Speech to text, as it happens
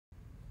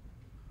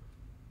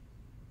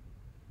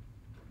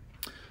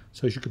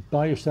So you could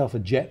buy yourself a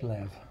jet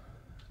lev.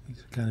 These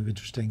are kind of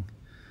interesting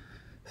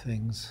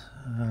things.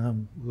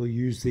 We'll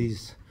use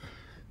these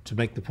to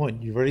make the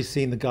point. You've already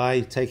seen the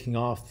guy taking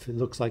off, it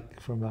looks like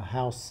from a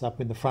house up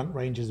in the Front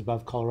Ranges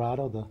above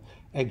Colorado, the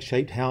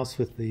egg-shaped house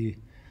with the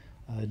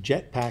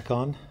jetpack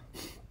on,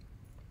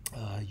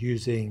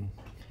 using,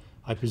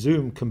 I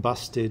presume,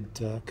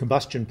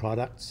 combustion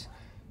products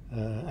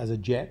as a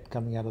jet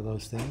coming out of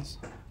those things.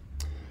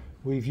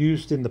 We've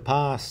used in the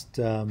past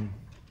a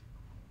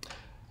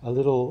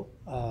little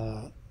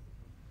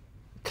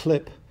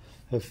clip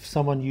of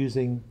someone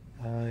using,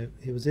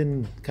 it was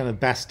in kind of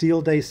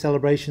Bastille Day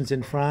celebrations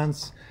in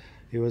France.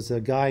 It was a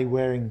guy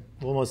wearing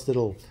almost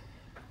little,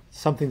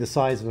 something the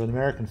size of an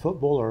American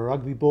football or a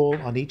rugby ball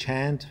on each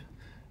hand,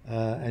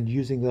 and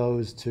using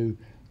those to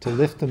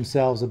lift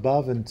themselves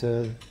above and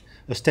to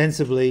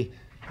ostensibly,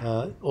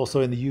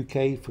 also in the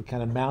UK for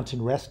kind of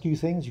mountain rescue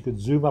things. You could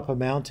zoom up a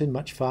mountain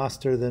much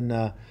faster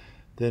than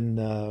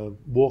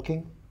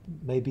walking,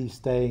 maybe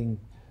staying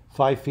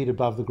 5 feet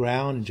above the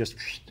ground and just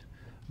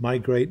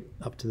migrate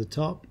up to the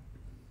top.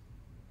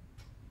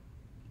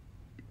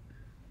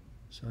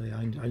 So yeah,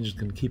 I'm just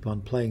going to keep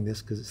on playing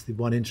this because it's the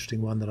one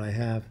interesting one that I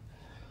have.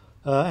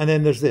 And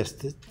then there's this.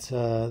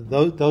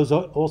 Those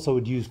also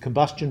would use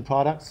combustion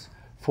products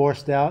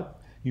forced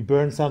out. You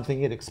burn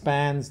something, it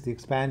expands. The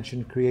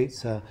expansion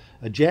creates a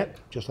jet,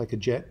 just like a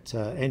jet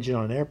engine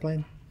on an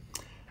airplane.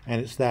 And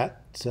it's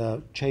that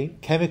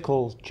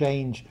chemical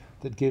change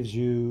that gives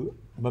you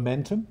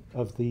momentum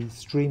of the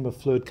stream of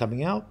fluid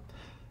coming out.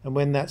 And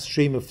when that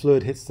stream of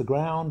fluid hits the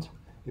ground,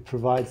 it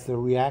provides the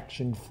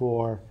reaction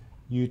for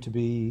you to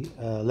be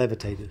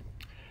levitated.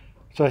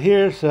 So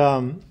here's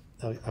a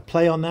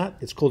play on that.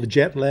 It's called a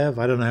jet lev.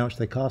 I don't know how much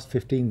they cost,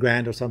 15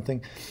 grand or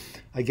something.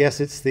 I guess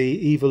it's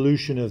the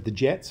evolution of the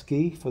jet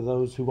ski for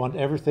those who want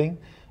everything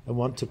and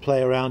want to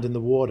play around in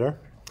the water.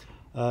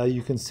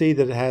 You can see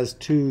that it has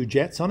 2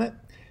 jets on it.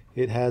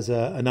 It has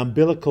an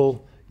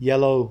umbilical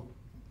yellow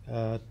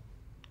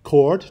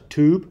cord,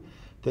 tube,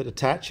 that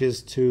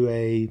attaches to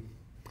a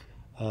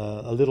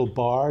little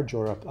barge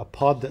or a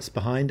pod that's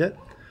behind it.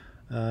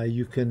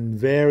 You can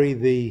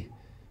vary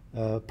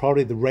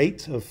probably the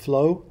rate of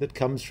flow that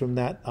comes from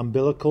that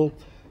umbilical.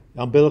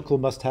 The umbilical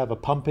must have a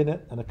pump in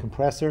it and a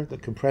compressor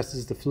that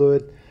compresses the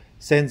fluid,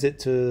 sends it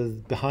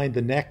to behind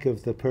the neck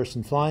of the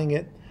person flying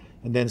it,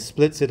 and then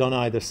splits it on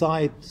either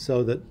side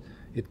so that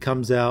it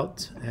comes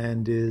out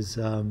and is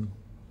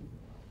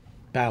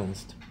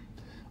balanced.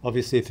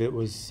 Obviously, if it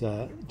was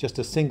just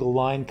a single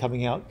line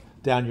coming out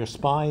down your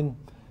spine,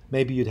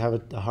 maybe you'd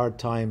have a hard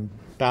time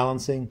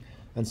balancing,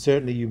 and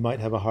certainly you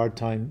might have a hard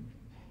time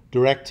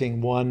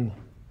directing one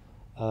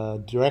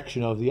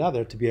direction or the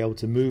other to be able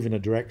to move in a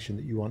direction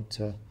that you want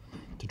to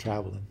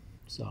travel in.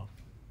 So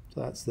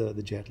that's the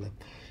jet lev.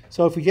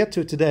 So if we get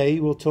to it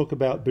today, we'll talk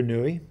about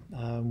Bernoulli.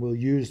 We'll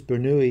use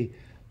Bernoulli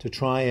to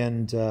try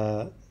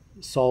and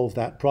solve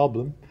that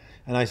problem.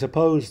 And I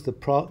suppose the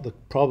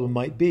problem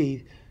might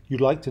be you'd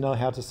like to know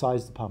how to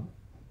size the pump.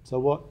 So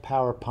what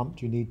power pump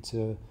do you need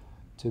to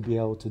be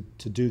able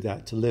to do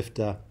that, to lift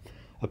a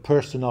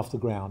person off the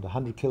ground?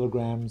 100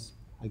 kilograms,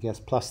 I guess,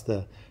 plus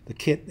the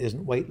kit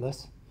isn't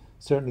weightless.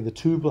 Certainly the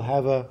tube will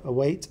have a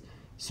weight.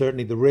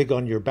 Certainly the rig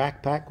on your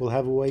backpack will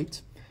have a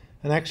weight.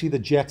 And actually the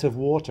jet of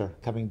water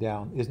coming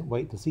down isn't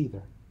weightless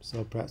either.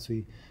 So perhaps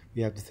we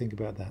have to think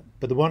about that.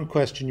 But the one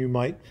question you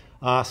might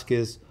ask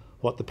is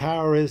what the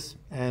power is,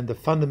 and the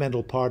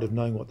fundamental part of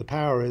knowing what the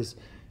power is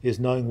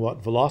knowing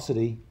what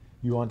velocity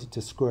you want it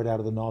to squirt out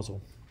of the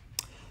nozzle.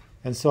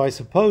 And so I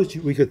suppose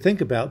we could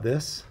think about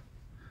this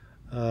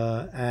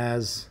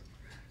as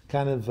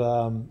kind of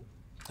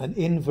an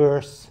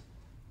inverse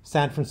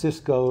San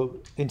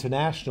Francisco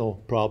International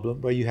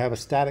problem, where you have a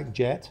static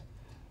jet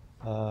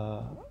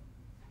and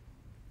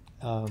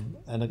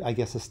I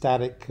guess a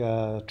static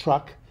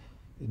truck.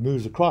 It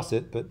moves across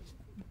it, but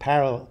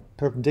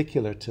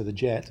perpendicular to the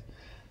jet,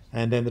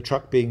 and then the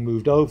truck being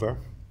moved over.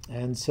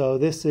 And so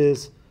this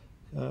is,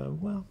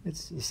 well,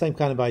 it's the same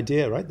kind of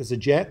idea, right? There's a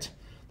jet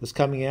that's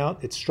coming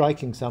out, it's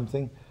striking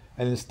something,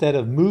 and instead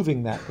of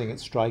moving that thing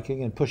it's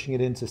striking and pushing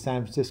it into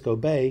San Francisco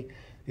Bay,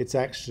 it's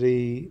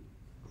actually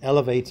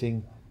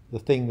elevating the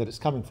thing that it's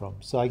coming from.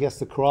 So I guess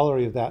the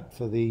corollary of that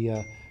for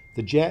the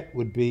jet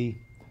would be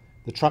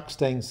the truck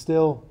staying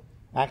still,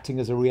 acting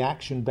as a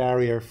reaction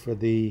barrier for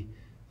the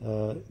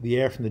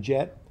air from the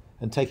jet,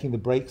 and taking the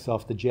brakes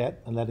off the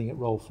jet and letting it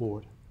roll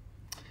forward.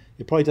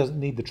 It probably doesn't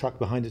need the truck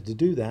behind it to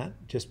do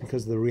that, just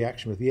because of the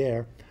reaction with the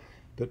air.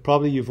 But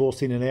probably you've all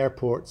seen in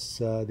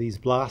airports these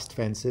blast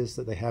fences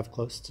that they have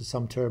close to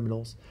some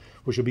terminals,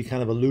 which will be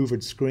kind of a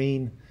louvered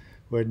screen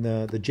where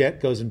the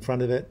jet goes in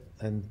front of it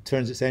and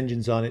turns its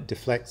engines on. It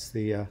deflects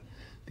the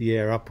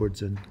air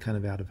upwards and kind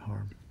of out of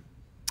harm.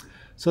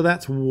 So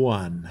that's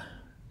one.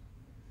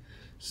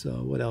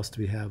 So what else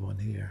do we have on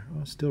here?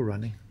 Oh, still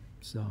running.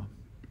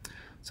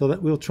 So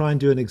that we'll try and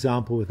do an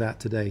example with that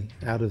today,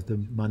 out of the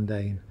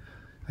mundane.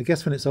 I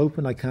guess when it's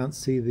open, I can't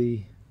see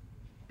the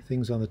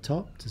things on the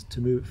top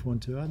to move it from one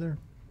to the other.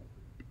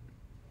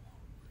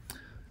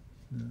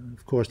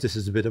 Of course, this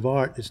is a bit of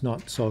art. It's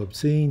not so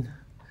obscene.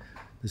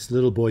 This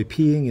little boy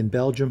peeing in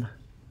Belgium.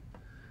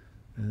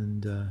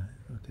 And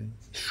okay,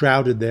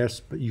 shrouded there,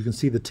 but you can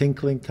see the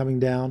tinkling coming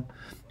down.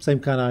 Same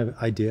kind of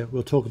idea.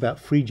 We'll talk about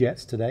free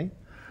jets today,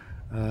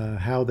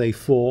 how they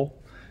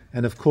fall.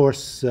 And of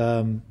course,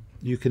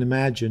 you can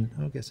imagine,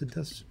 I guess it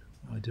does.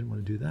 I didn't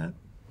want to do that.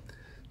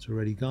 It's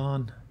already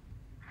gone.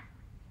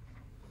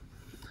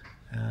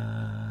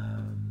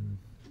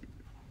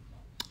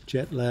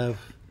 Jetlev.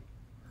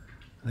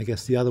 I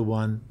guess the other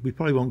one, we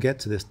probably won't get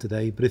to this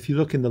today, but if you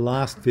look in the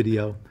last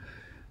video,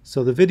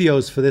 so the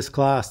videos for this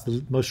class,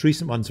 the most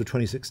recent ones were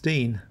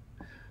 2016,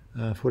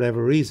 for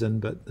whatever reason,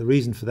 but the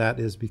reason for that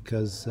is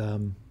because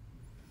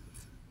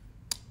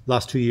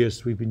last 2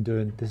 years we've been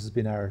doing, this has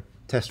been our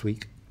test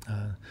week,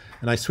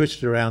 and I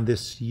switched it around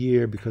this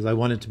year because I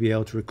wanted to be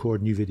able to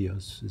record new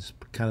videos, is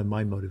kind of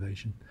my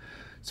motivation,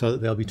 so that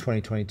they'll be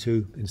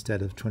 2022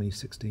 instead of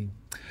 2016.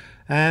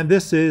 And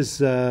this is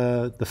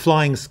the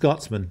Flying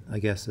Scotsman, I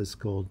guess it's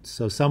called.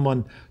 So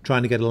someone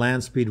trying to get a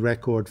land speed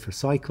record for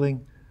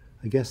cycling.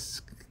 I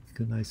guess,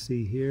 can I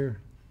see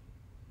here?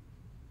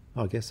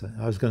 Oh, I guess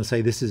I was going to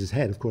say this is his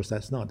head. Of course,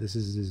 that's not. This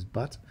is his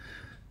butt.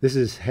 This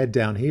is his head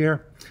down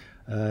here.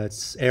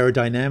 It's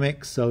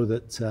aerodynamic so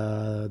that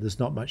there's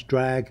not much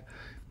drag.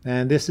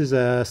 And this is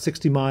a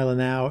 60 mile an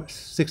hour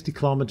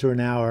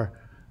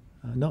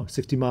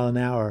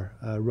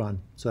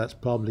run. So that's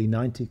probably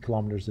 90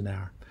 kilometers an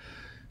hour.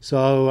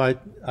 So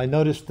I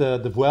noticed the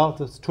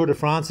Vuelta, the Tour de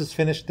France is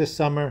finished this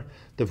summer.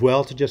 The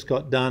Vuelta just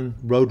got done,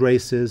 road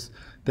races.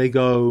 They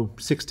go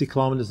 60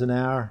 kilometers an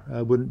hour.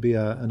 Wouldn't be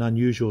an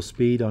unusual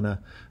speed on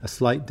a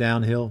slight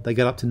downhill. They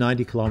get up to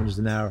 90 kilometers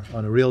an hour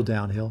on a real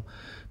downhill.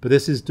 But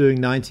this is doing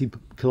 90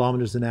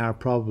 kilometers an hour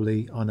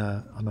probably on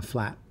a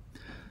flat.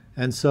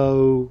 And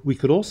so we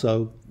could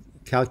also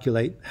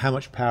calculate how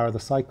much power the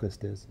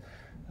cyclist is.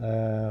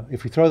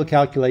 If we throw the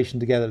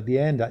calculation together at the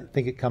end, I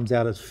think it comes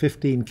out as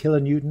 15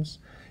 kilonewtons.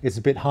 It's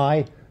a bit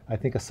high. I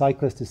think a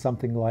cyclist is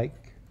something like,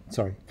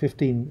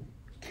 15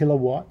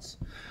 kilowatts.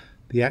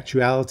 The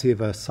actuality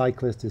of a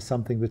cyclist is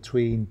something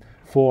between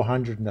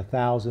 400 and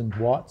 1,000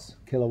 watts,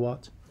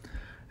 kilowatts.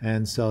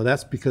 And so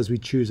that's because we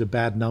choose a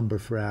bad number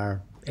for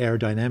our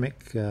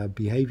aerodynamic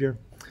behavior.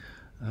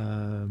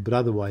 But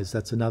otherwise,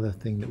 that's another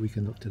thing that we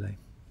can look today.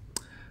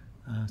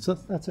 So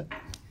that's it.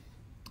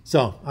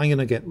 So I'm going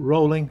to get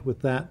rolling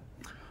with that.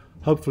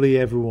 Hopefully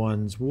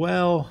everyone's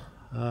well.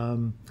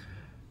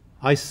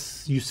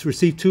 You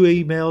received 2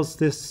 emails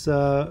this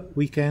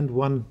weekend.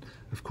 One,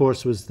 of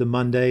course, was the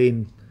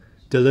mundane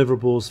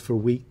deliverables for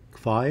week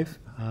 5.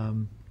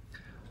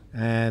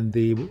 And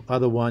the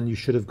other one you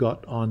should have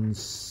got on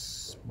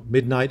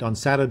midnight on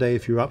Saturday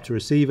if you're up to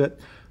receive it,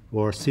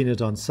 or seen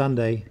it on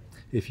Sunday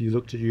if you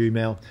looked at your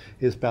email,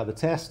 is about the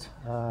test.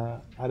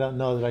 I don't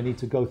know that I need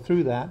to go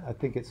through that. I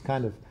think it's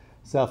kind of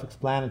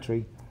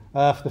self-explanatory.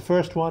 For the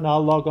first one,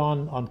 I'll log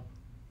on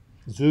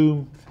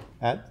Zoom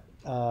at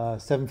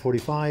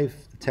 7:45.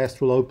 The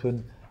test will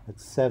open at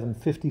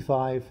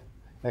 7:55.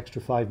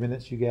 Extra 5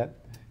 minutes you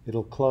get.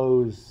 It'll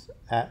close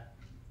at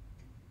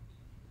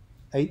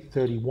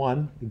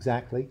 8:31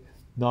 exactly,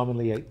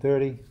 nominally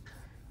 8:30.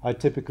 I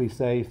typically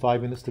say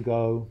 5 minutes to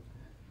go.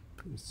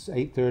 It's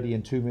 8:30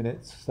 in 2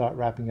 minutes, start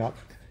wrapping up.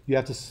 You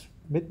have to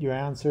submit your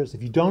answers.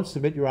 If you don't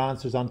submit your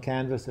answers on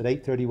Canvas at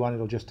 8:31,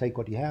 it'll just take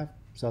what you have.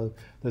 So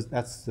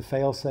that's the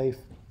fail-safe.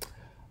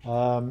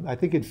 I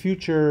think in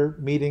future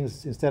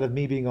meetings, instead of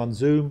me being on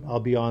Zoom, I'll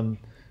be on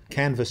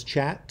Canvas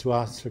chat to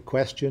ask for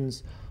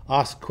questions,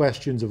 ask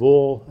questions of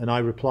all, and I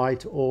reply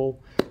to all.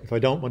 If I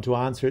don't want to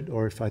answer it,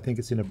 or if I think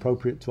it's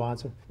inappropriate to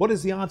answer, what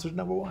is the answer to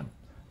number 1?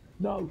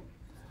 No.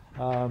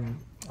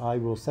 I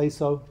will say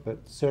so, but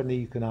certainly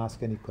you can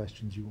ask any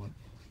questions you want.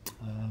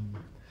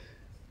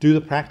 Do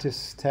the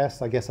practice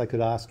test. I guess I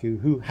could ask you,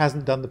 who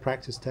hasn't done the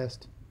practice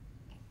test?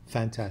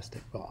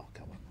 Fantastic. Oh,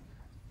 come on.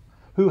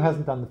 Who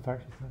hasn't done the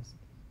practice test?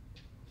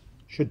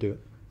 Should do it,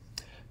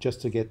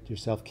 just to get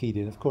yourself keyed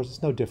in. Of course,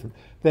 it's no different.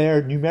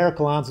 They're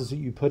numerical answers that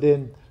you put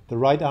in. The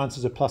right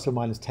answers are plus or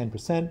minus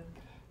 10%.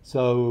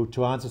 So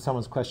to answer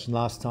someone's question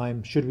last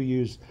time, should we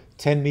use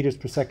 10 meters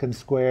per second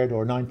squared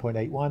or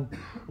 9.81?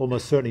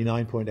 Almost certainly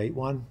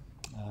 9.81.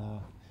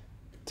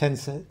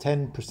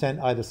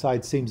 10% either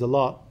side seems a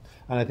lot,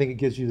 and I think it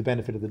gives you the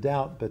benefit of the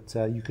doubt, but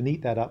you can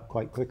eat that up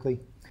quite quickly.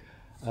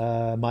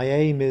 My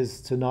aim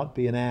is to not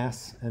be an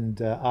ass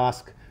and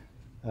ask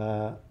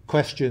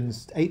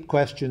questions, 8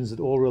 questions that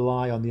all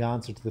rely on the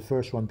answer to the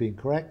first one being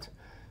correct.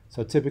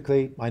 So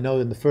typically, I know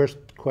in the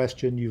first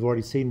question, you've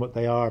already seen what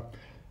they are.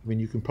 I mean,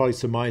 you can probably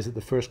surmise that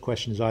the first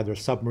question is either a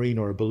submarine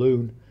or a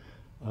balloon.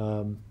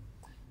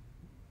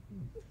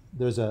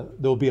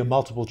 There'll be a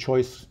multiple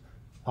choice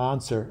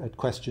answer at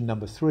question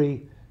number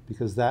 3,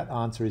 because that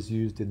answer is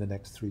used in the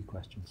next 3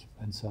 questions.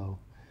 And so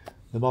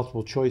the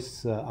multiple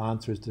choice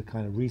answer is to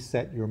kind of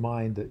reset your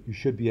mind that you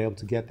should be able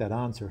to get that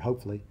answer,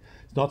 hopefully.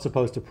 It's not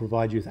supposed to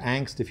provide you with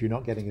angst if you're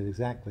not getting it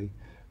exactly,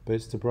 but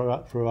it's to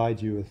provide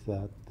you with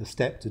the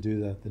step to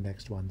do the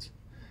next ones.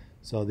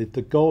 So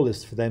the goal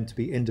is for them to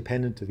be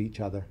independent of each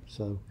other.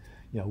 So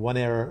one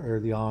error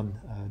early on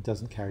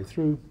doesn't carry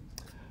through.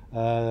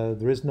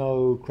 There is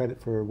no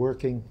credit for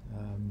working,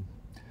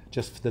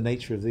 just for the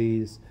nature of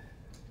these.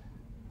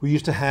 We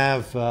used to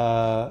have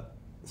 2-hour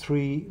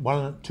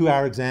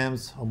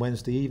exams on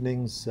Wednesday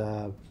evenings,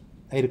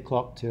 8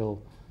 o'clock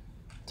till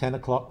 10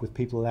 o'clock, with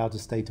people allowed to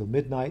stay till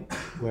midnight,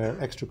 where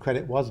extra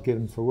credit was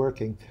given for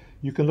working.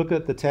 You can look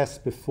at the tests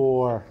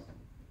before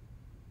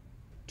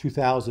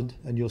 2000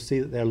 and you'll see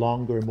that they're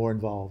longer and more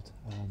involved.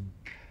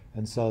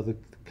 And so the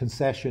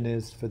concession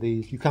is for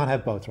these, you can't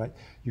have both, right?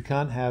 You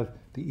can't have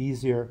the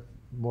easier,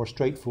 more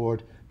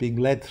straightforward, being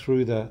led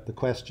through the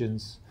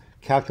questions,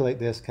 calculate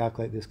this,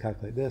 calculate this,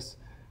 calculate this,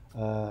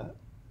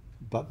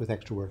 but with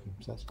extra working.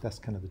 So that's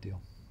kind of the deal.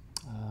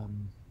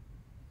 And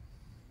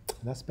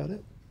that's about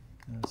it.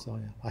 So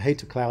yeah, I hate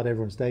to cloud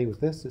everyone's day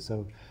with this.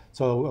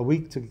 So a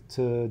week to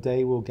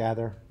today we'll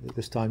gather.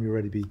 This time you'll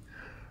already be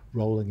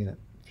rolling in it.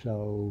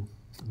 So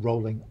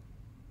rolling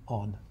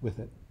on with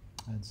it.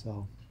 And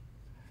so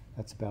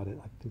that's about it.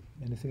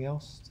 Anything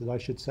else that I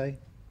should say?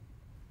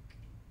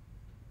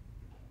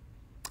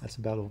 That's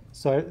about all.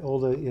 So all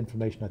the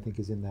information I think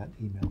is in that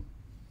email.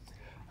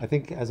 I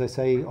think, as I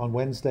say, on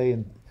Wednesday,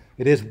 and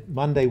it is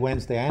Monday,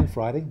 Wednesday, and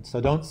Friday.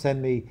 So don't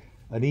send me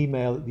an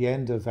email at the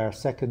end of our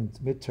second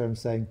midterm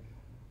saying,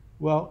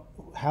 well,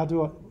 how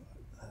do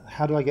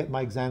I get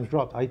my exams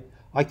dropped?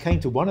 I came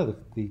to one of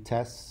the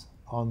tests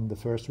on the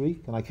first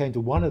week, and I came to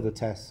one of the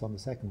tests on the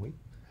second week.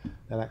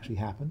 That actually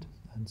happened,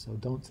 and so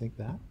don't think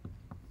that.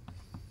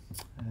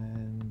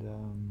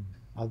 And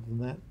other than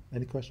that,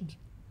 any questions?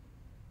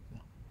 No.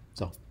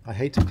 So I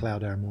hate to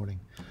cloud our morning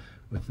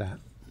with that.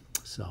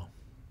 So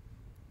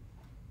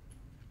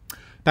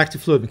back to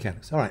fluid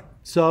mechanics. All right.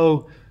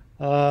 So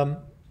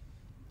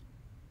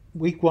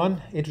week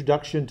 1,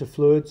 introduction to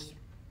fluids,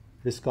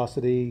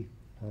 viscosity,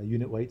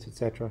 unit weights,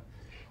 etc.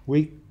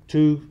 Week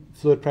 2,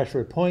 fluid pressure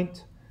at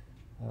point.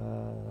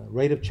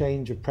 Rate of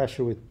change of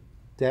pressure with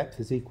depth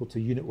is equal to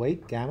unit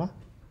weight, gamma.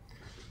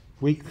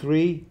 Week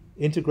 3,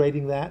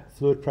 integrating that,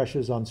 fluid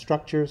pressures on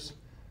structures,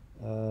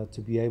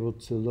 to be able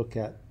to look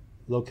at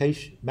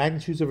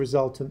magnitudes of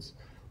resultants,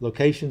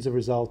 locations of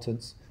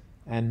resultants,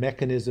 and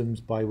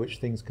mechanisms by which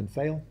things can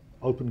fail,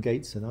 open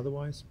gates and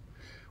otherwise.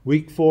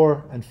 Week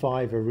 4 and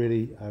 5 are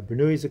really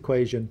Bernoulli's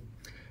equation.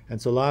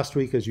 And so last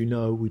week, as you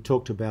know, we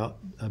talked about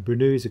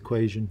Bernoulli's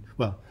equation.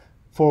 Well,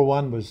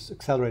 4.1 was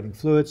accelerating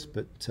fluids,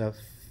 but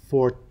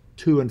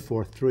 4.2 and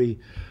 4.3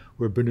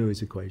 were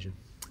Bernoulli's equation.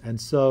 And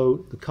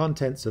so the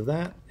contents of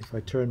that, if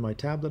I turn my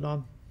tablet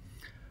on,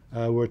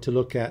 were to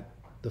look at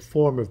the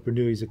form of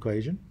Bernoulli's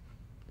equation.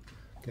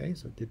 Okay,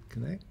 so it did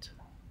connect.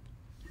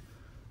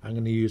 I'm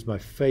going to use my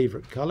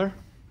favorite color.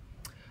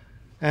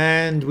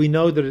 And we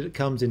know that it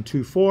comes in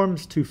 2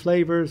 forms, 2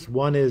 flavors.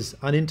 One is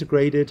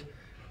unintegrated,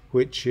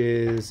 which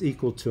is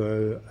equal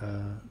to,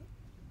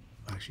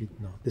 actually,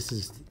 no,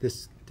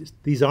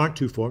 these aren't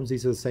 2 forms,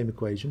 these are the same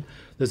equation.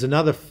 There's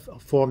another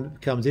form that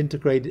becomes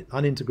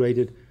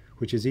unintegrated,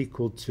 which is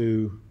equal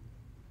to,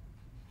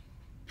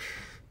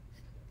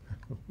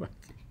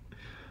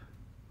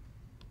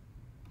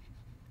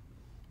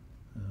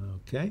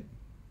 okay.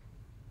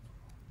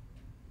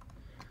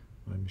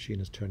 My machine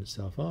has turned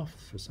itself off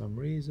for some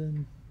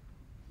reason.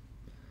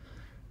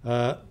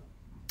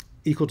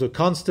 Equal to a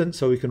constant,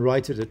 so we can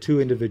write it at 2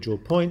 individual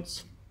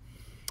points.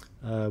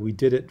 We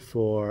did it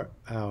for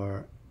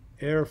our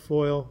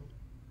airfoil,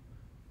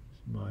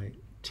 my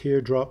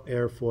teardrop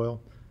airfoil,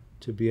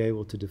 to be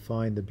able to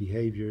define the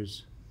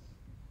behaviors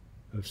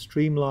of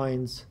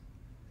streamlines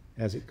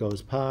as it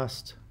goes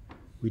past.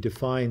 We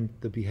define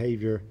the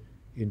behavior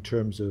in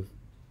terms of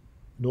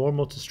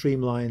normal to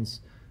streamlines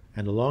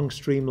and along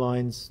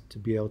streamlines to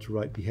be able to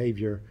write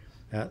behavior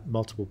at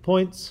multiple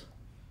points.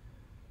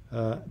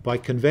 By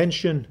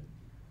convention,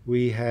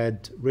 we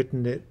had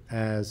written it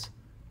as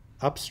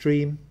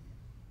upstream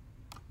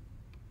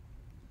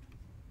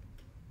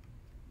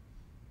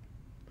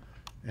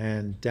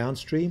and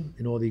downstream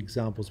in all the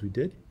examples we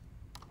did.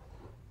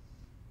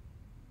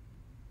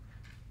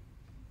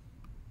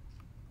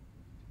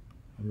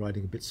 I'm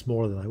writing a bit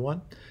smaller than I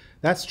want.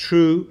 That's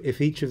true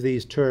if each of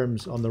these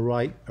terms on the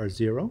right are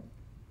 0.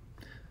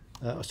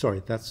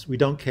 Sorry, we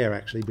don't care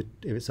actually, but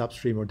if it's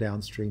upstream or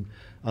downstream,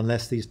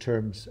 unless these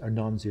terms are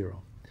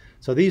non-zero.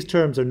 So these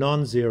terms are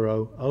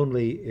non-zero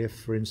only if,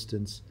 for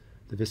instance,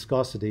 the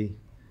viscosity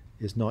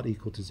is not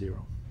equal to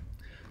 0.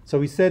 So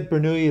we said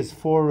Bernoulli has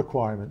 4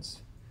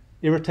 requirements.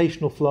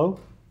 Irrotational flow,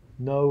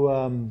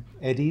 no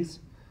eddies,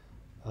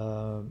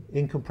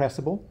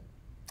 incompressible,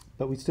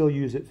 but we still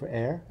use it for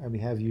air, and we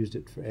have used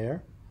it for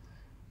air.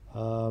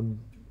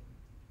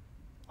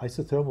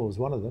 Isothermal was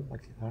one of them.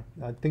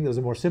 I think there was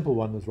a more simple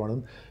one was one of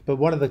them. But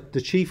one of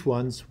the chief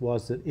ones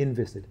was that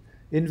inviscid.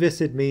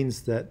 Inviscid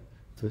means that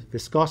the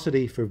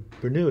viscosity for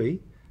Bernoulli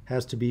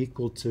has to be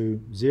equal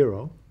to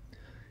 0,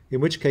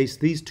 in which case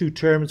these 2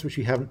 terms, which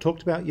we haven't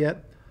talked about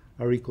yet,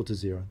 are equal to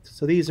 0.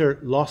 So these are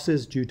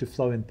losses due to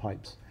flow in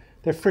pipes.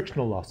 They're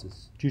frictional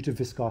losses due to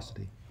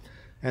viscosity.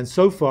 And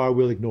so far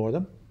we'll ignore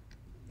them,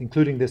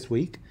 including this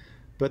week.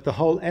 But the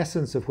whole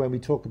essence of when we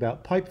talk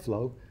about pipe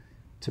flow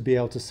to be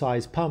able to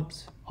size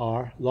pumps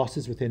are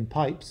losses within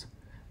pipes,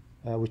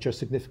 which are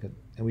significant,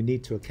 and we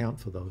need to account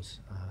for those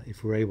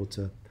if we're able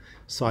to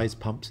size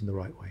pumps in the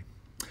right way.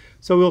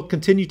 So we'll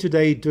continue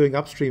today doing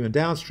upstream and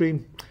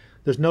downstream.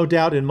 There's no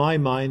doubt in my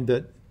mind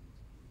that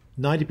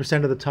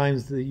 90% of the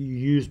times that you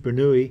use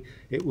Bernoulli,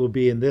 it will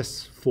be in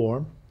this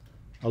form,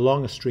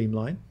 along a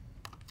streamline,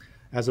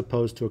 as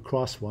opposed to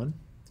across one.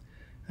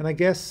 And I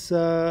guess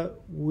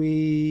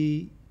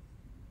we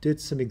did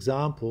some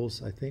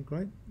examples, I think,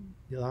 right?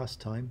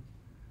 Last time.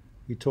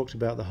 We talked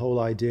about the whole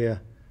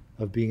idea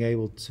of being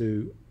able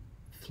to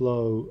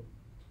flow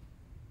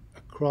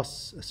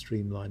across a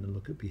streamline and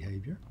look at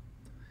behavior.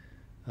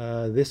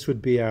 This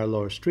would be our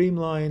lower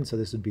streamline, so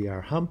this would be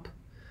our hump.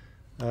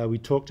 We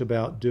talked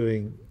about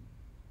doing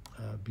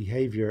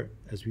behavior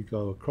as we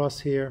go across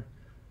here.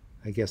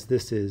 I guess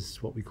this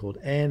is what we called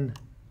N.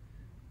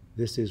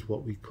 This is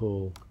what we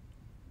call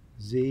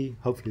Z.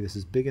 Hopefully this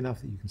is big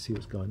enough that you can see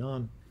what's going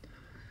on.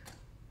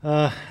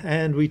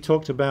 And we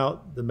talked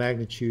about the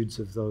magnitudes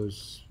of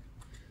those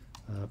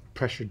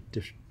pressure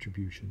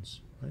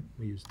distributions, right?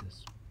 We used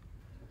this.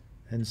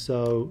 And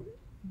so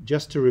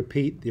just to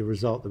repeat the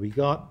result that we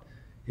got,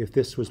 if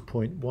this was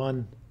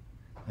 0.1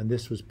 and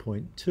this was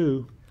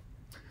 0.2,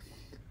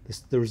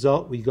 the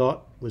result we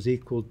got was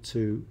equal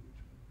to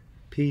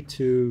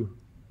P2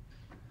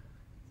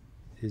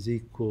 is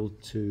equal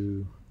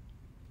to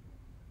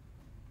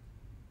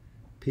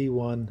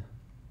P1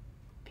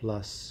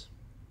 plus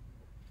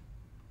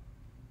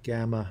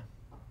gamma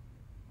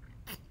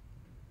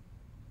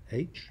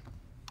H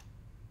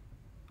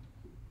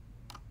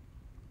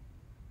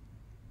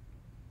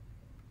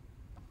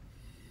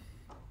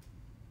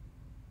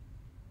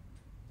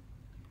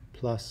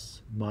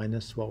plus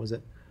minus, what was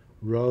it,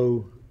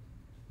 rho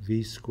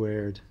V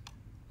squared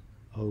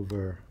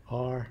over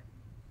R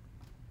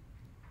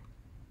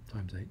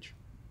times H.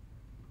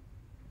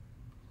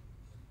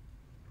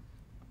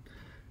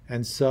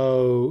 And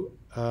so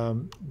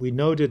we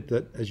noted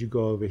that as you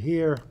go over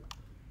here,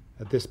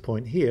 at this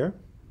point here,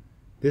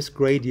 this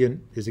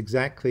gradient is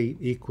exactly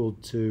equal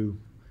to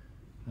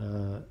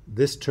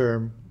this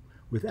term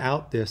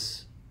without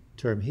this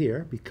term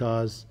here,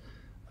 because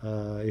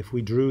if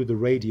we drew the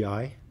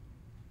radii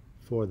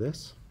for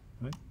this,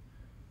 right,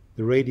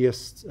 the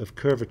radius of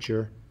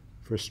curvature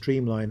for a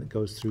streamline that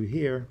goes through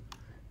here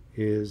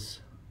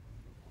is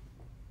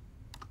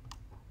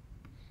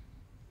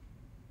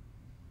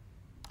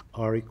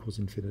R equals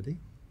infinity.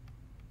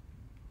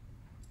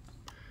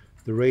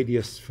 The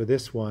radius for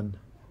this one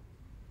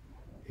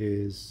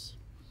is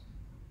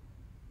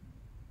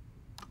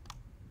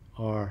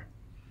R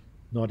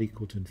not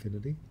equal to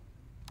infinity.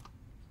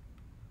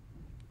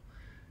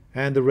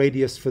 And the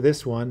radius for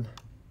this one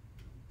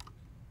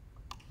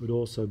would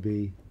also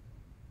be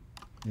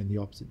in the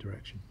opposite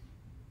direction.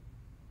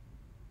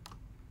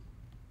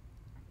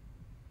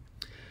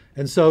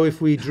 And so if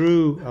we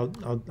drew,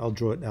 I'll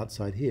draw it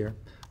outside here.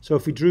 So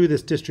if we drew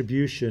this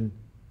distribution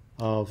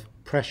of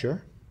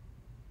pressure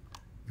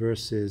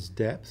versus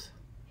depth,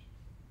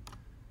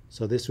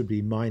 so this would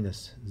be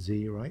minus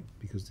Z, right?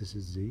 Because this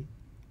is Z.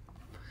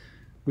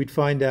 We'd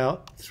find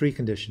out three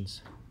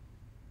conditions.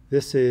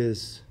 This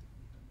is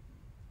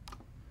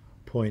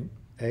point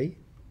A.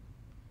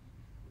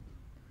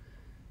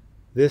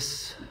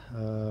 This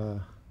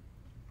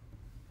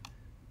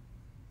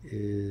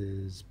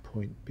is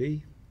point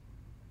B.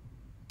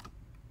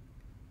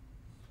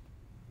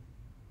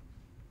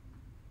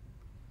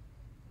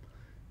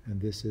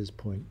 And this is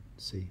point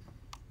C.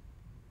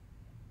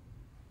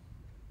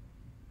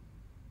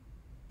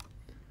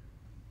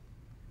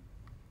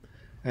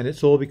 And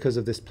it's all because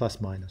of this plus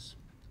minus.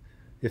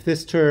 If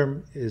this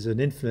term is an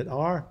infinite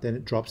R, then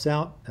it drops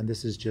out, and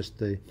this is just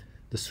the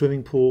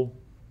swimming pool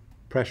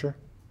pressure.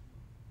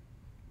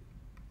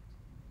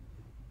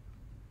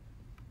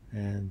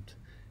 And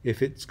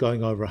if it's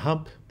going over a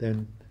hump,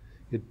 then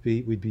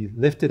we'd be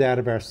lifted out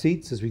of our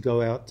seats as we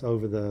go out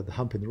over the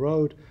hump in the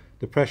road.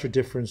 The pressure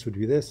difference would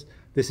be this.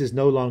 This is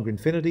no longer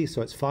infinity,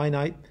 so it's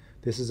finite.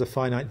 This is a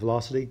finite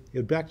velocity.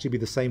 It would actually be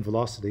the same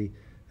velocity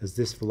as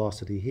this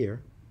velocity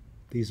here.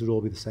 These would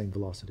all be the same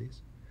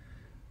velocities.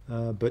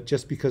 But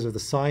just because of the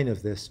sign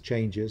of this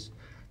changes.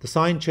 The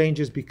sign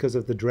changes because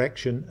of the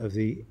direction of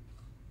the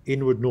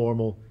inward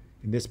normal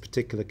in this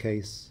particular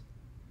case.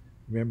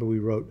 Remember, we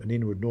wrote an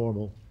inward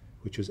normal,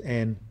 which was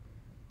N.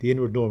 The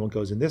inward normal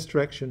goes in this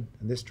direction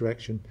and this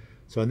direction.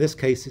 So in this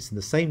case, it's in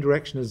the same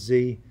direction as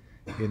Z.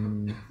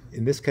 In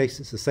this case,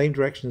 it's the same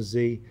direction as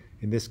Z.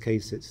 In this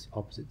case, it's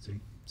opposite Z.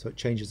 So it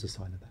changes the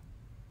sign of that.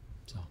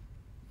 So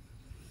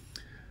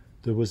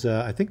there was,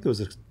 I think there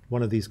was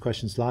one of these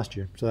questions last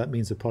year. So that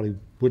means there probably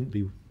wouldn't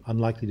be,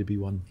 unlikely to be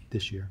one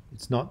this year.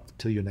 It's not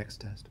till your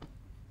next test.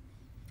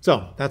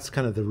 So that's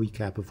kind of the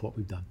recap of what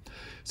we've done.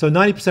 So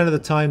 90% of the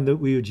time that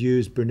we would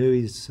use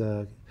Bernoulli's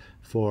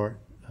for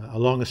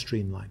along a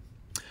streamline.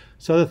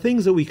 So the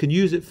things that we can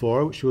use it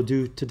for, which we'll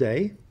do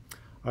today,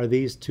 are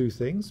these two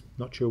things.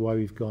 Not sure why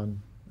we've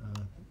gone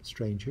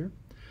strange here.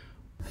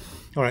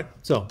 All right,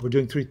 so we're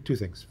doing two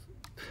things.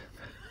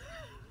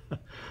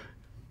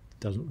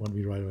 Doesn't want to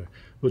be right away.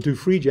 We'll do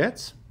free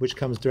jets, which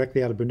comes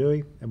directly out of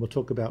Bernoulli, and we'll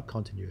talk about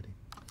continuity.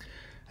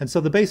 And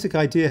so the basic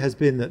idea has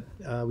been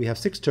that we have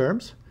 6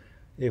 terms.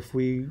 If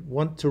we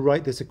want to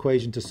write this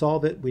equation to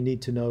solve it, we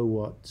need to know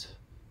what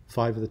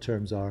 5 of the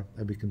terms are,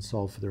 and we can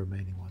solve for the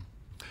remaining one.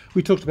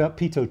 We talked about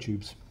pitot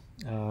tubes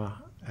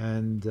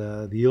and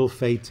the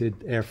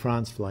ill-fated Air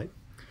France flight.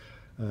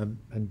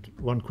 And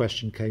one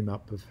question came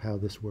up of how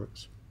this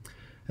works.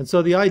 And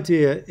so the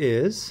idea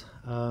is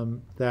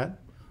that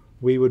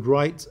we would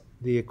write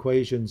the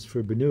equations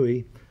for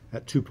Bernoulli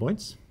at 2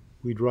 points.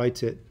 We'd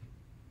write it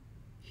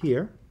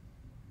here,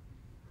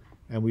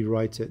 and we'd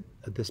write it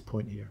at this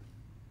point here.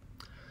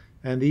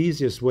 And the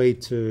easiest way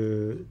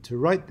to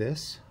write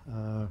this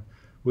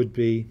would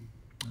be,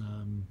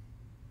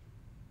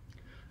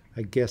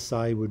 I guess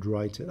I'd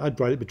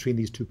write it between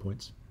these 2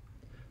 points.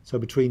 So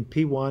between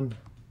P1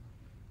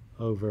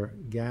 over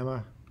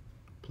gamma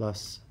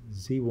plus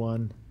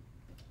Z1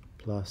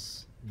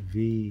 plus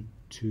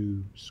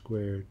V2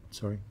 squared,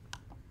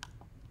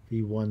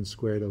 V1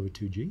 squared over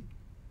 2G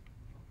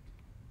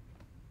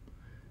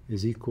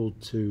is equal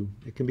to,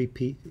 it can be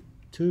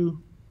P2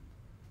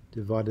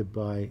 divided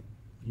by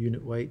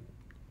unit weight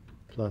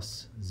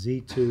plus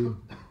Z2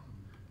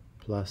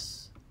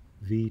 plus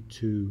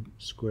V2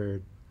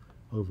 squared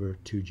over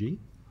 2G.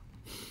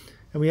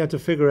 And we have to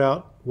figure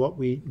out what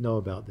we know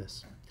about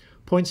this.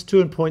 Points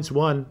 2 and points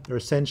 1 are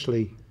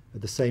essentially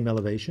at the same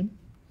elevation.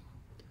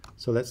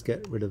 So let's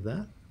get rid of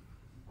that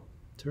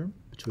term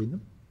between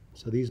them.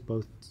 So these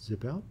both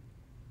zip out.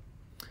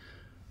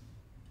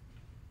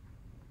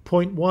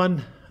 Point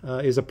 1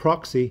 is a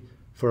proxy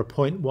for a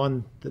point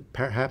 1 that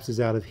perhaps is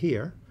out of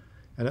here.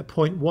 And at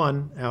point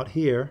 1 out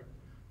here,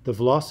 the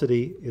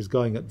velocity is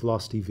going at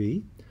velocity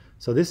v.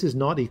 So this is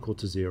not equal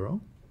to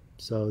 0.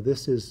 So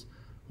this is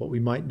what we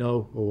might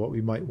know, or what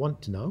we might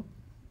want to know,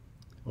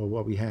 or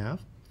what we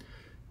have.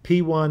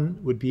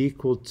 P1 would be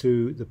equal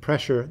to the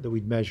pressure that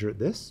we'd measure at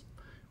this,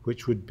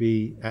 which would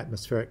be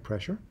atmospheric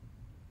pressure.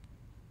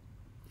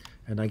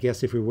 And I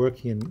guess if we're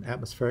working in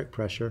atmospheric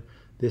pressure,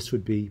 this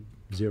would be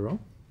 0.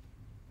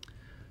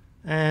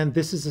 And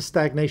this is a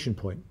stagnation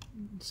point.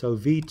 So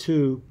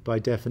V2, by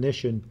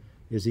definition,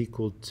 is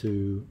equal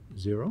to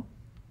 0.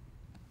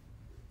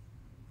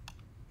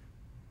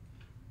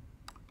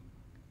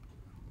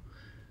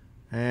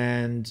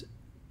 And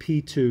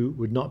P2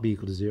 would not be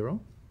equal to 0.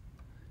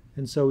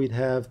 And so we'd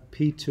have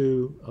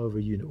P2 over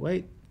unit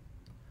weight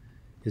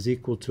is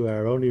equal to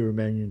our only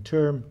remaining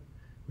term,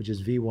 which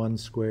is V1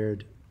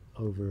 squared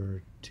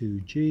over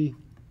 2G.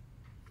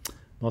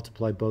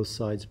 Multiply both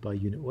sides by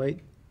unit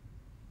weight.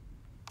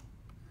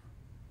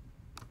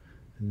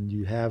 And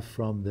you have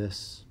from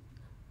this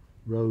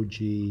rho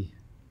G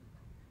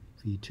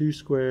V2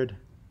 squared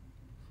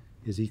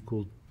is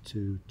equal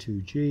to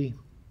 2G,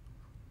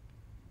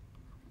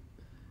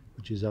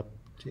 which is up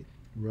to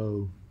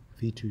rho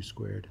V2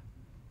 squared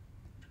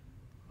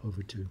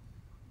over 2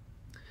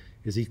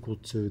 is equal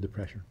to the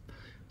pressure.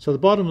 So the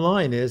bottom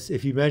line is,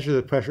 if you measure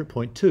the pressure at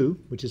point 2,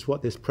 which is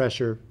what this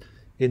pressure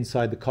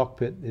inside the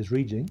cockpit is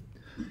reading,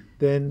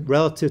 then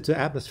relative to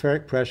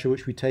atmospheric pressure,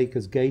 which we take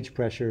as gauge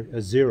pressure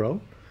as 0,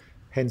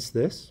 hence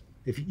this.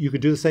 If you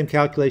could do the same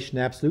calculation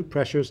in absolute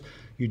pressures,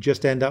 you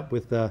just end up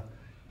with a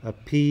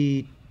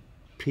P1,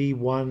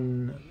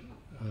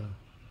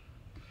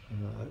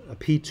 a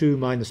P2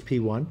 minus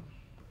P1.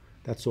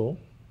 That's all.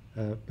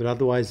 But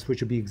otherwise,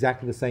 which would be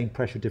exactly the same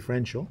pressure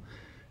differential.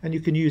 And you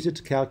can use it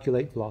to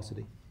calculate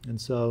velocity. And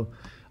so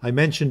I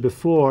mentioned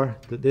before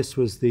that this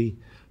was the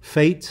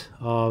fate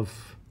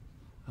of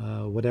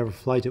whatever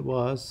flight it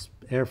was,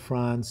 Air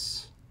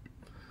France,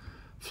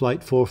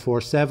 Flight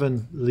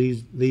 447,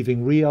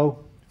 leaving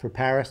Rio for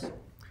Paris,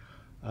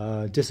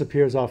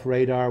 disappears off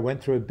radar,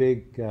 went through a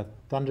big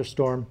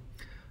thunderstorm.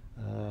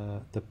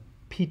 The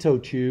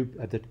pitot tube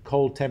at the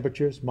cold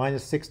temperatures,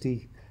 minus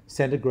 60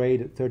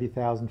 centigrade at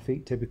 30,000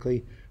 feet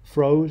typically,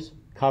 froze,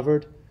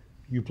 covered.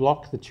 You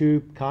block the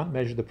tube, can't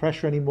measure the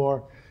pressure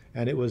anymore,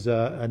 and it was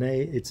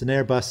it's an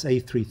Airbus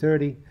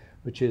A330,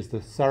 which is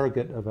the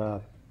surrogate of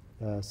a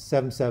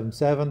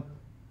 777.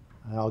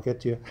 I'll get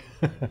to you.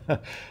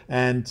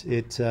 And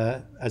it,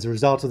 as a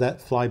result of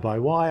that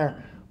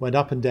fly-by-wire, went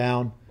up and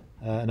down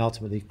and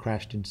ultimately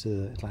crashed into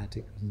the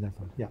Atlantic.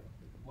 Yeah.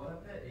 What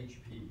happened at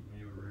HP when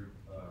you were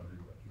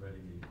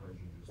writing the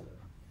equation just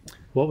there?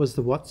 What was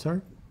the what,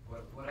 sorry?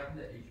 What happened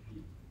to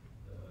HP,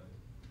 the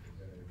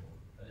variable?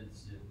 I didn't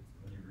see it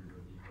when you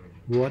rewrote the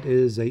equation. What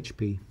is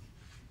HP?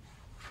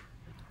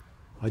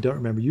 I don't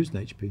remember using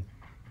HP.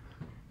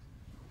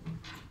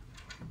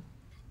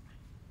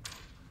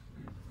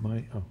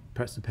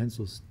 Perhaps the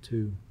pencils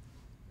too.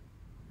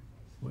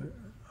 Where?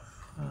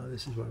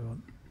 This is what I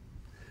want.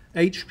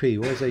 HP.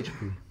 Where's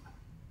HP?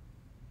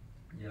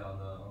 Yeah,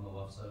 on the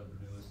left side of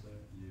Bernoulli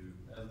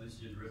there. At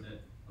least you'd written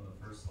it on the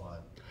first slide.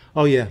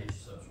 Oh yeah. H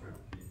subscript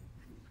P.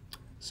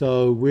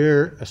 So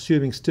we're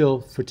assuming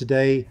still for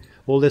today,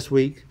 all this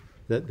week,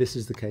 that this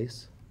is the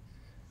case.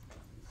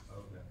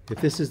 Okay.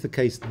 If this is the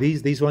case,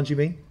 these ones you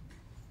mean?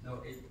 No,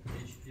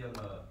 HP on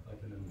the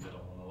in the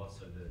middle on the left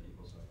side, the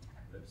equal sign,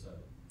 right side.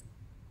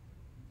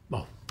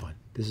 Oh,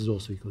 This is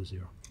also equal to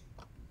 0.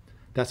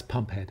 That's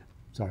pump head.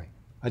 Sorry,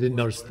 I didn't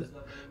notice What the is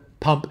that variable?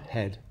 pump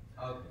head.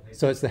 Okay.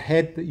 So it's the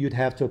head that you'd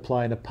have to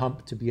apply in a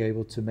pump to be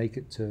able to make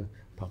it to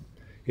pump.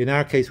 In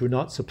our case, we're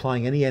not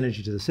supplying any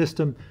energy to the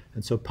system,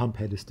 and so pump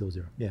head is still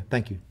 0. Yeah,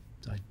 thank you.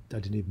 I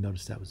didn't even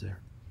notice that was there.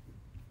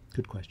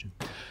 Good question.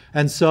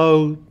 And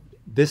so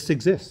this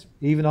exists,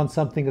 even on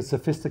something as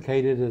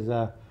sophisticated as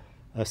a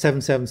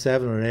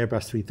 777 or an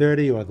Airbus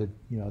 330 or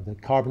the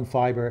carbon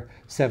fiber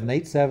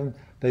 787.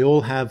 They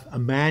all have a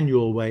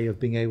manual way of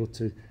being able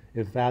to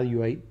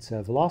evaluate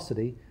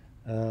velocity,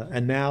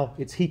 and now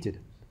it's heated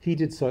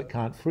so it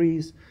can't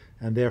freeze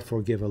and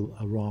therefore give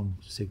a wrong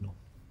signal.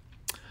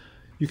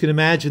 You can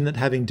imagine that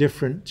having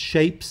different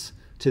shapes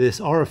to this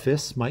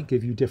orifice might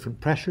give you different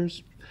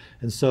pressures,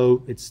 and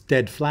so it's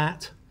dead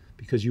flat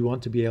because you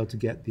want to be able to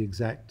get the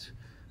exact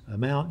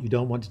amount. You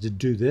don't want it to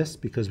do this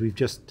because we've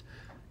just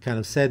kind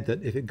of said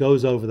that if it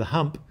goes over the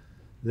hump,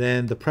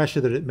 then the pressure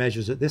that it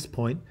measures at this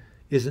point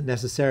isn't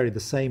necessarily the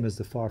same as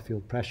the far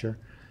field pressure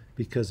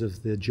because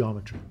of the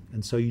geometry.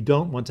 And so you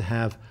don't want to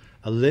have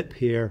a lip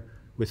here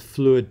with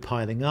fluid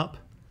piling up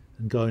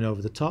and going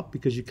over the top,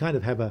 because you kind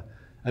of have a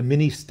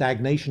mini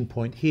stagnation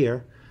point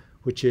here,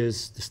 which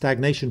is the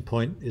stagnation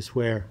point is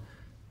where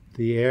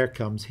the air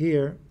comes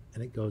here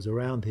and it goes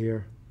around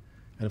here,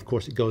 and of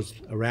course it goes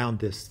around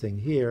this thing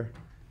here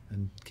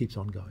and keeps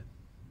on going.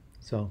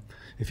 So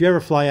if you ever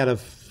fly out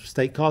of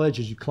State College,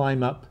 as you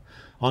climb up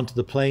onto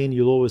the plane,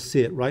 you'll always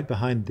see it right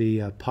behind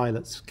the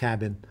pilot's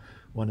cabin,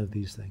 one of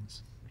these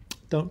things.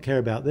 Don't care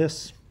about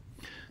this.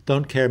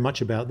 Don't care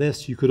much about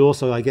this. You could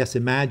also, I guess,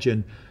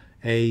 imagine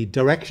a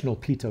directional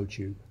pitot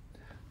tube.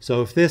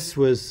 So if this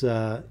was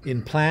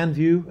in plan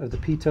view of the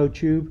pitot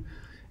tube,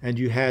 and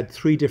you had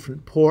 3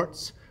 different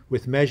ports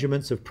with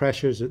measurements of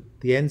pressures at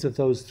the ends of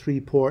those 3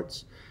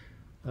 ports,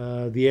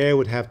 the air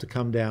would have to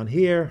come down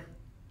here,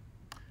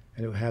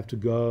 and it would have to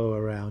go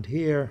around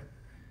here,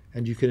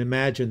 and you can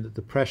imagine that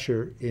the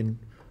pressure in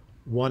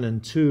 1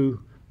 and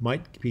 2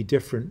 might be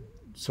different.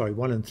 Sorry,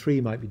 1 and 3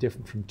 might be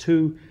different from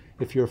 2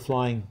 if you're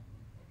flying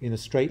in a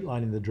straight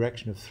line in the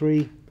direction of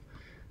 3.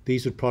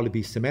 These would probably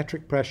be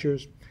symmetric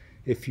pressures.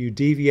 If you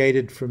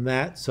deviated from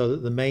that so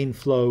that the main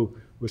flow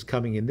was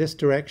coming in this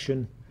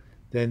direction,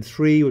 then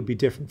 3 would be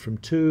different from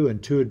 2,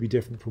 and 2 would be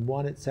different from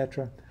 1,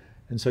 etc.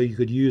 And so you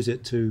could use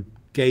it to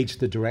gauge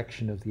the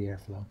direction of the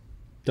airflow.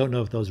 Don't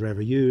know if those are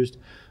ever used.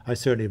 I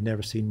certainly have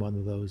never seen one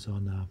of those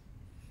on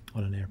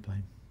an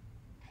airplane.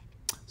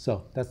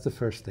 So that's the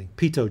first thing,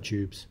 pitot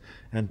tubes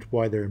and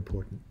why they're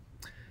important.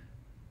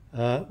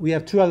 We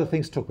have 2 other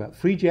things to talk about.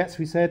 Free jets,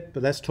 we said,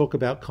 but let's talk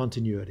about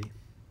continuity.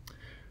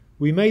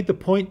 We made the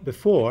point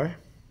before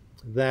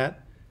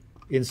that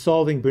in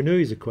solving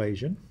Bernoulli's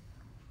equation,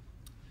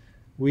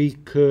 we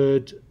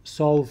could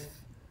solve,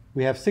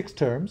 we have 6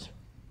 terms,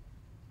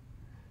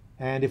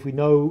 and if we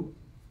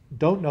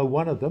don't know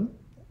one of them,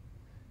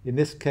 in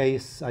this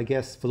case, I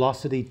guess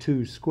velocity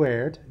 2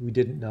 squared, we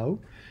didn't know,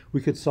 we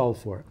could solve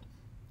for it.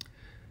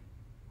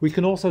 We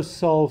can also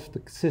solve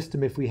the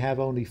system if we have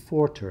only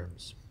 4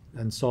 terms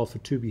and solve for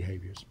 2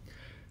 behaviors.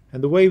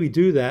 And the way we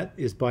do that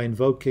is by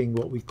invoking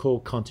what we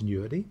call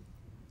continuity.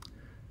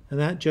 And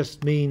that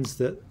just means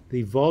that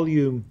the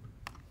volume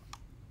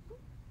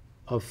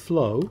of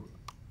flow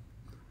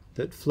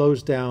that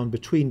flows down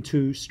between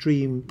 2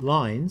 stream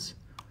lines.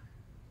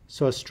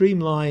 So a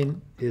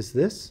streamline is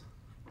this,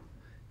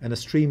 and a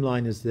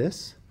streamline is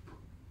this.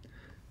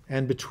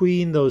 And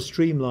between those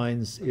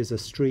streamlines is a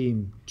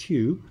stream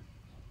tube,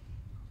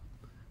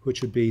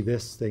 which would be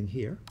this thing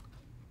here.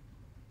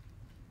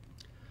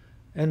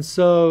 And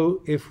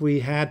so if we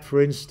had,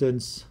 for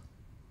instance,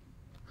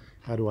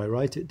 how do I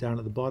write it down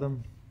at the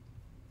bottom?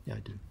 Yeah, I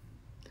do.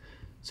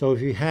 So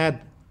if you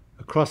had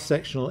a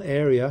cross-sectional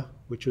area,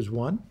 which was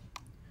 1,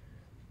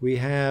 we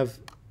have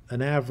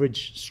an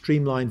average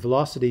streamline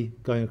velocity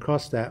going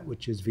across that,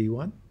 which is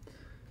V1.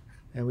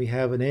 And we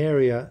have an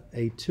area,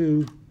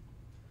 A2,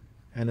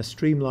 and a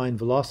streamline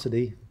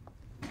velocity,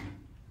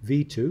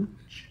 V2,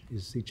 which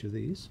is each of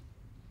these.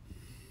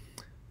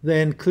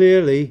 Then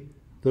clearly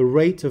the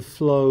rate of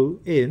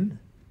flow in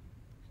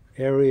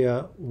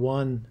area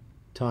 1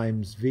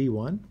 times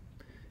V1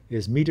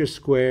 is meters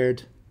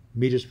squared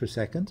meters per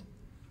second.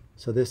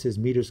 So this is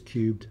meters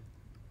cubed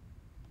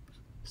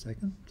per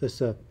second. This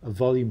is a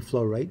volume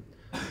flow rate.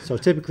 So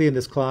typically in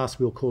this class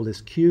we'll call this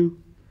Q.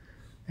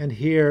 And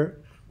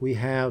here we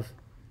have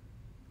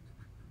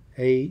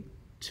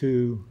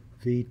A2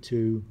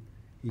 V2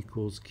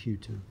 equals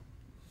Q2.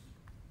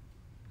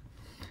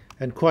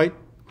 And quite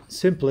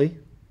simply,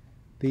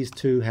 these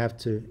 2 have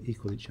to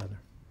equal each other.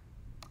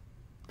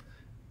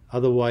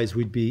 Otherwise,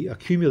 we'd be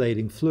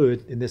accumulating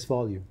fluid in this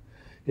volume.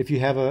 If you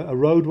have a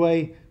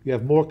roadway, you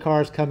have more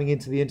cars coming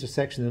into the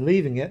intersection than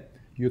leaving it,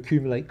 you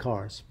accumulate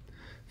cars.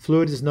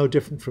 Fluid is no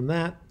different from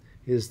that,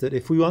 is that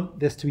if we want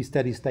this to be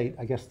steady state,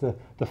 I guess the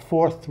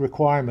 4th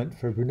requirement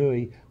for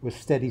Bernoulli was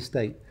steady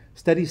state.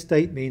 Steady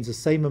state means the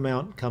same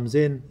amount comes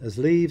in as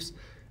leaves,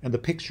 and the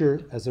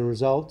picture as a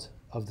result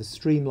of the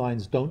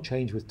streamlines don't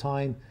change with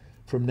time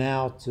from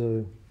now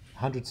to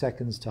 100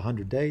 seconds to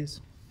 100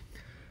 days.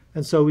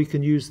 And so we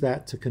can use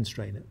that to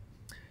constrain it.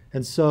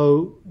 And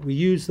so we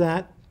use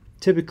that.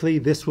 Typically,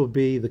 this will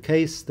be the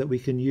case that we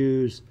can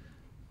use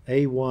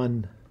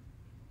A1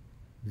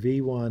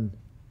 V1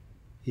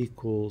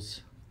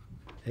 equals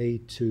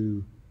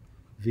A2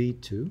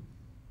 V2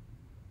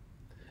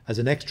 as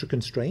an extra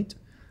constraint.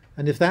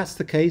 And if that's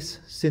the case,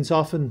 since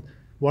often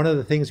one of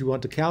the things we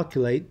want to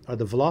calculate are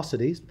the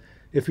velocities,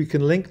 if we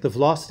can link the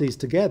velocities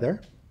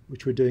together,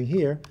 which we're doing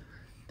here,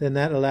 then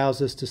that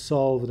allows us to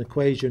solve an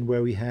equation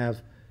where we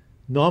have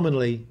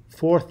nominally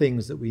 4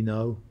 things that we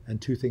know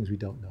and 2 things we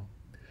don't know.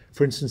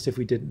 For instance, if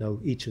we didn't know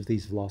each of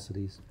these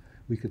velocities,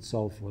 we could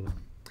solve for them.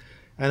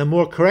 And a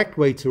more correct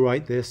way to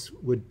write this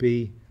would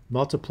be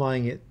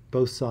multiplying it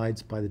both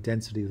sides by the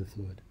density of the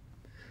fluid.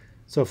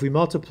 So if we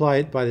multiply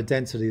it by the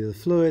density of the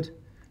fluid,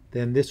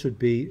 then this would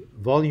be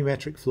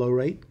volumetric flow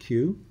rate,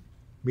 Q,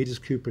 meters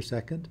cubed per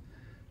second,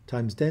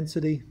 times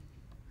density,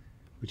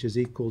 which is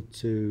equal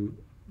to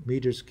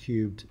meters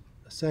cubed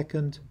a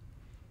second,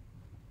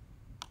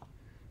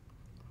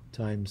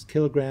 times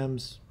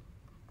kilograms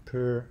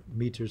per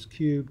meters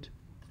cubed,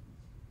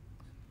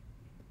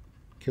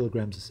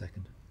 kilograms a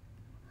second.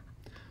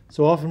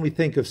 So often we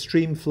think of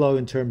stream flow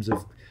in terms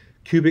of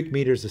cubic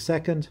meters a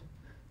second,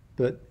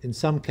 but in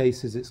some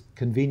cases it's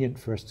convenient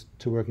for us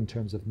to work in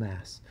terms of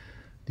mass.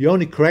 The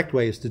only correct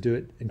way is to do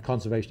it in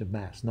conservation of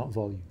mass, not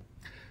volume.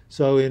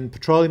 So in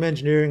petroleum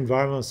engineering,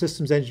 environmental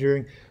systems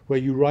engineering, where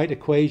you write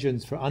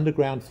equations for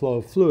underground flow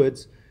of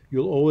fluids,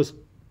 you'll always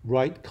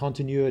write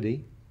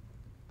continuity,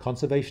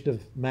 conservation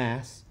of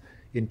mass,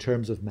 in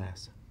terms of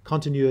mass.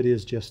 Continuity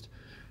is just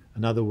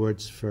another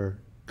words for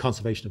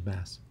conservation of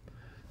mass.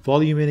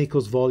 Volume in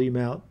equals volume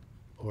out,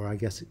 or I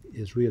guess it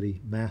is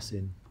really mass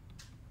in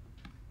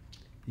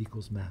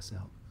equals mass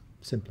out,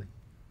 simply.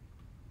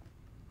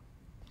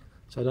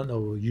 So I don't know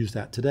if we'll use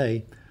that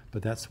today,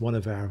 but that's one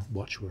of our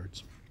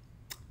watchwords.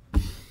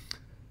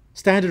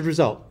 Standard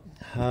result.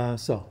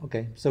 So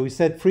we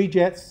said free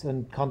jets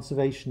and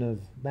conservation of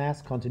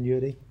mass,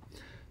 continuity.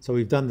 So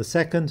we've done the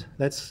second.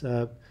 Let's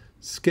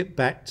skip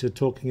back to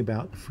talking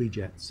about free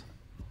jets.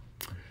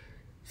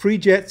 Free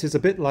jets is a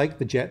bit like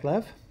the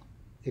JetLev,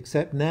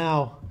 except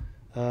now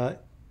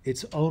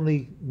it's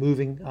only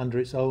moving under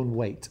its own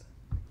weight.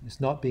 It's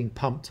not being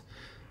pumped.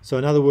 So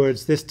in other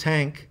words, this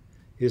tank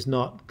is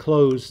not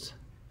closed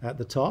at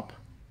the top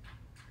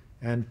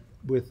and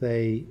with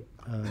a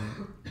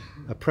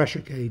pressure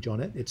gauge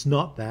on it. It's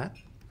not that.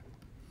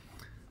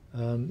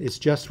 It's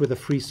just with a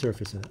free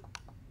surface in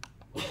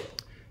it.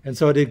 And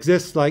so it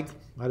exists like,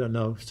 I don't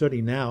know,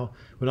 certainly now.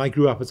 When I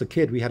grew up as a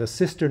kid, we had a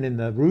cistern in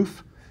the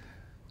roof.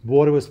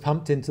 Water was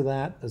pumped into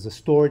that as a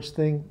storage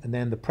thing, and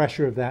then the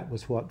pressure of that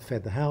was what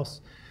fed the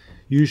house.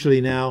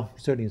 Usually now,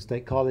 certainly in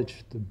State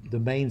College, the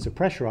mains are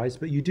pressurized,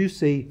 but you do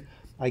see,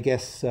 I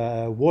guess,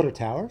 water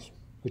towers,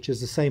 which is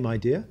the same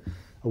idea.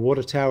 A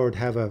water tower would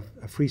have a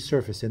free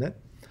surface in it.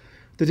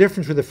 The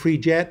difference with a free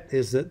jet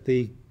is that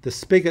the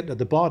spigot at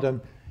the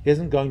bottom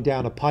isn't going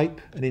down a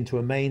pipe and into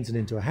a mains and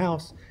into a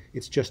house.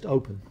 It's just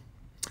open.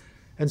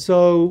 And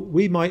so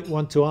we might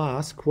want to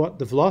ask what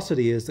the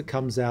velocity is that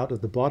comes out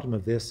of the bottom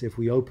of this if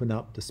we open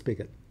up the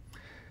spigot.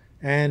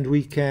 And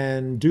we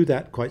can do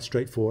that quite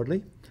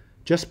straightforwardly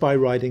just by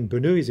writing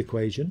Bernoulli's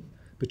equation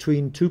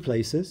between 2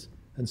 places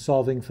and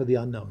solving for the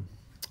unknown.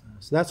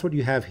 So that's what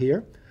you have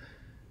here.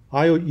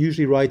 I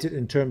usually write it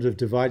in terms of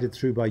divided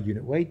through by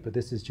unit weight, but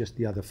this is just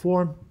the other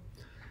form.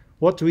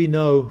 What do we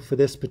know for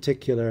this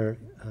particular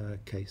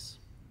case?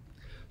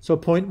 So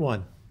point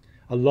 1,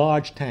 a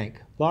large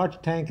tank.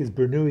 Large tank is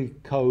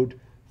Bernoulli code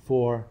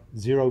for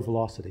zero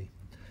velocity.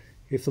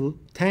 If the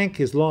tank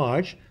is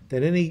large,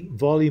 then any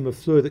volume of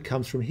fluid that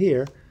comes from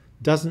here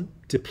doesn't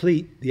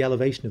deplete the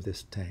elevation of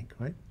this tank,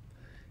 right?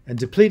 And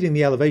depleting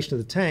the elevation of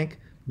the tank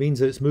means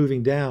that it's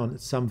moving down at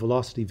some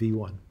velocity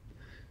V1.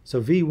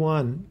 So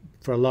V1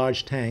 for a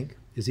large tank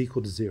is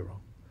equal to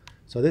 0.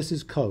 So this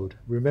is code.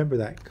 Remember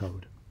that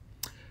code.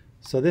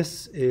 So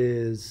this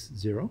is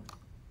 0.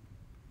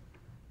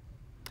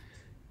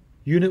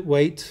 Unit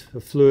weight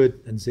of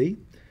fluid and Z.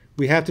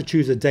 We have to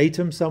choose a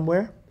datum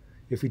somewhere.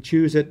 If we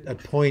choose it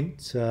at point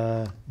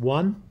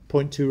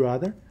 2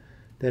 rather,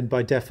 then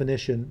by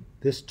definition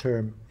this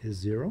term is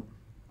 0.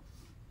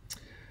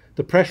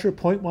 The pressure at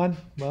point 1,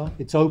 well,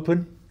 it's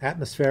open,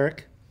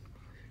 atmospheric.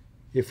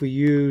 If we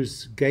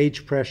use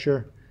gauge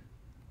pressure,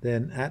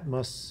 then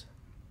atmos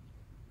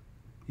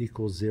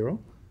equals 0.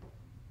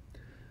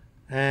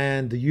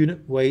 And the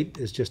unit weight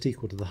is just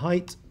equal to the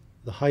height.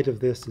 The height of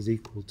this is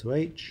equal to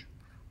h.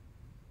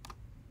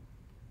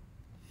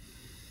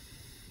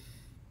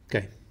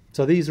 Okay,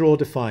 so these are all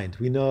defined.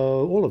 We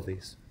know all of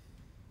these,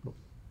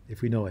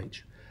 if we know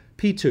h.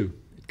 P2,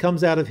 it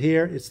comes out of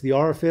here, it's the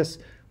orifice.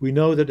 We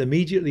know that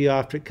immediately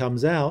after it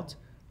comes out,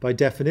 by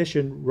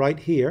definition, right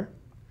here,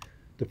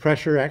 the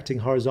pressure acting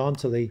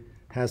horizontally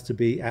has to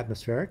be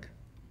atmospheric.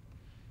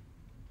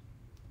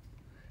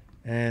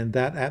 And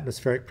that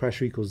atmospheric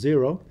pressure equals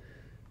 0.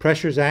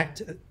 Pressures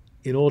act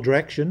in all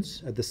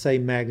directions at the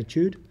same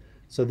magnitude.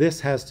 So this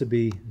has to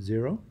be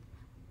 0,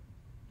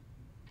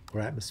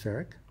 or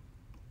atmospheric.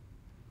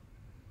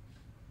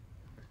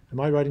 Am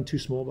I writing too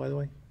small, by the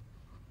way?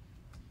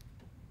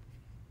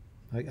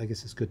 I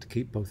guess it's good to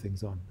keep both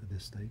things on at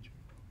this stage.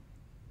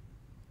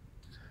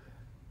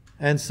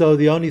 And so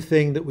the only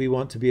thing that we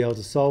want to be able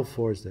to solve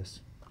for is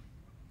this.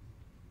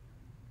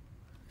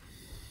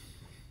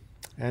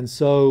 And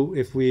so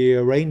if we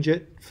arrange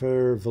it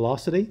for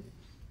velocity,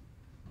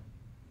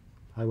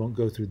 I won't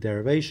go through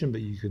derivation,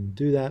 but you can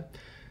do that.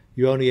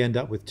 You only end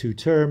up with two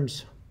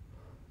terms,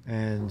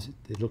 and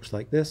it looks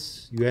like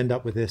this. You end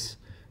up with this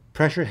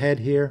pressure head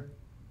here,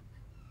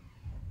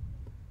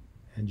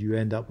 and you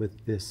end up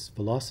with this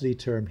velocity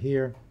term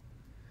here.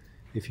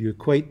 If you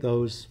equate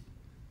those,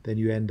 then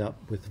you end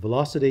up with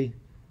velocity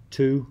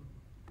 2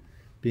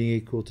 being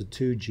equal to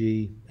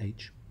 2g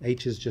h.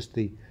 H is just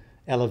the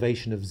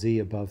elevation of z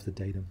above the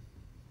datum.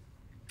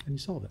 And you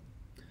solve it.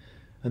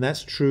 And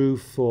that's true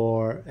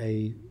for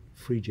a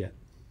free jet.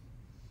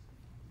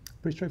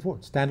 Pretty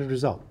straightforward, standard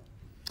result.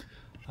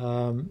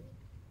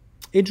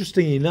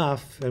 Interesting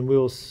enough, and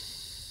we'll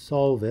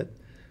solve it,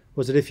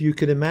 was that if you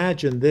could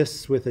imagine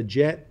this with a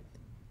jet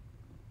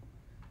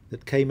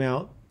that came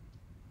out,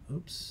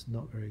 oops,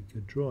 not very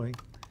good drawing.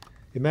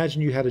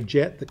 Imagine you had a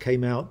jet that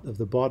came out of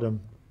the bottom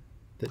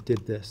that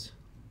did this.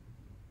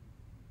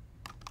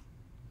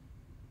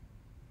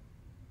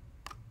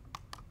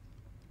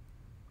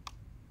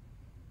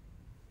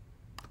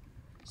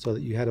 So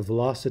that you had a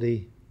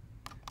velocity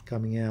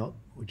coming out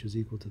which is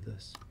equal to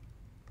this.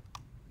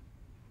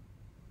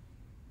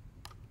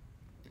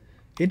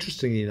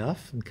 Interestingly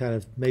enough, and kind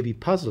of maybe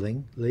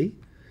puzzlingly,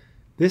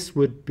 this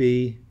would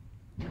be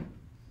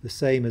the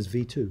same as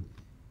V2.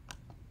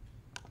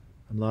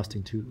 I'm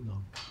lasting too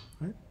long.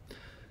 Right?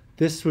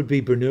 This would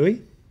be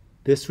Bernoulli.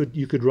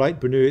 You could write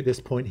Bernoulli at this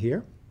point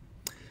here.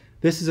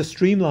 This is a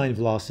streamline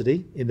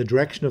velocity in the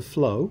direction of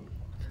flow.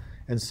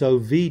 And so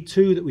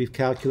V2 that we've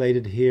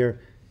calculated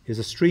here is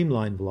a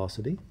streamline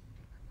velocity.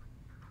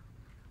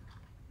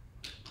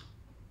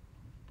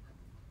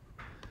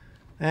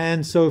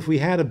 And so if we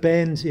had a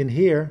bend in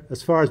here,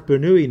 as far as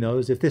Bernoulli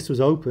knows, if this was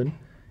open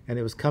and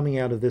it was coming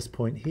out of this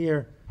point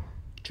here,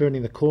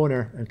 turning the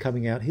corner and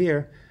coming out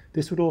here,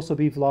 this would also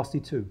be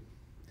velocity 2.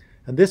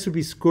 And this would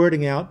be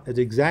squirting out at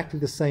exactly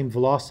the same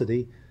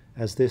velocity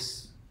as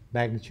this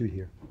magnitude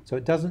here. So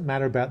it doesn't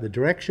matter about the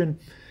direction.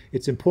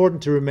 It's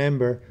important to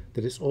remember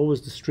that it's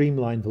always the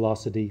streamline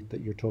velocity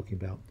that you're talking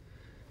about.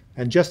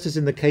 And just as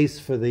in the case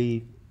for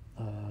the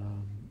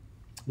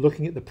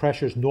looking at the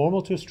pressures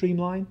normal to a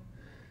streamline,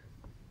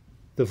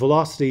 the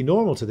velocity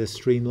normal to this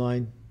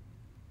streamline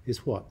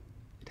is what?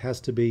 It has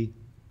to be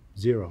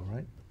 0,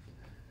 right?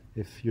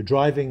 If you're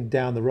driving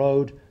down the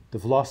road, the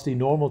velocity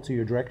normal to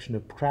your direction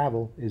of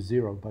travel is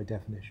 0 by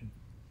definition.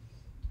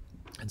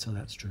 And so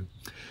that's true.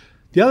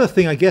 The other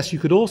thing I guess you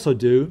could also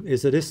do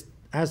is that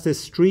as this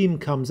stream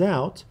comes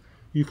out,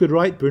 you could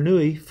write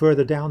Bernoulli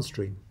further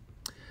downstream,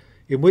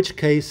 in which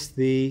case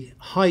the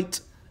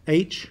height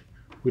h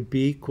would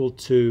be equal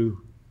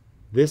to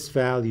this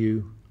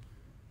value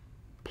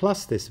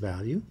plus this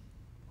value.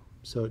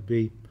 So it'd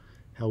be,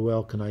 how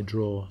well can I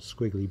draw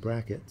squiggly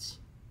brackets?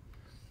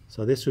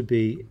 So this would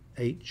be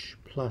h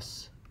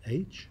plus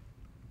h,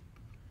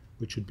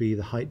 which would be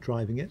the height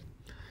driving it.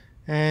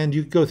 And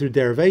you could go through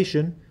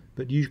derivation,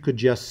 but you could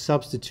just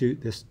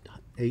substitute this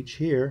h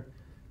here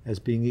as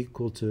being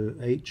equal to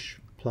h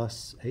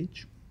plus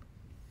h.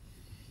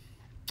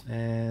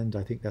 And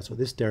I think that's what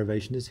this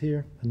derivation is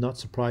here. And not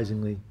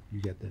surprisingly,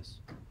 you get this.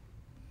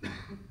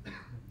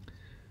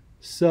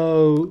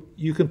 So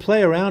you can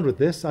play around with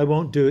this. I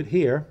won't do it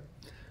here.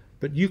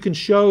 But you can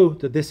show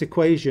that this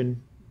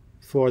equation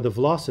for the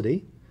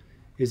velocity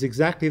is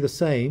exactly the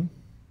same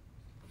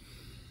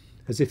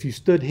as if you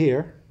stood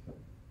here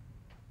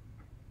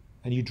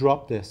and you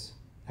dropped this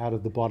out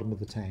of the bottom of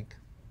the tank.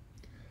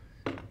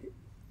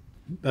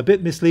 A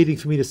bit misleading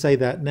for me to say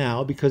that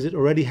now because it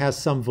already has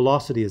some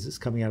velocity as it's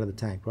coming out of the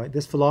tank, right?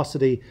 This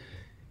velocity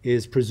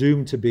is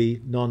presumed to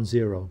be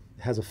non-zero.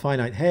 It has a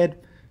finite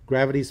head,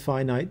 gravity is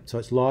finite, so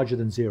it's larger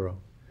than 0.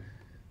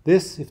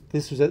 This, if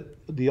this was at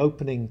the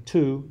opening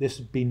 2, this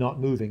would be not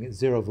moving, it's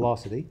 0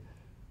 velocity.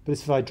 But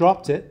if I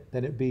dropped it,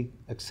 then it would be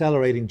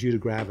accelerating due to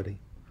gravity.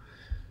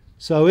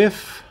 So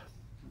if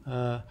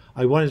I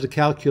wanted to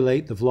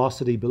calculate the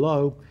velocity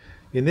below,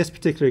 in this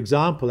particular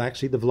example,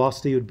 actually, the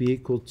velocity would be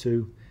equal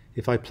to,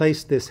 if I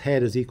place this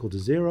head as equal to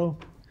 0,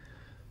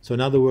 so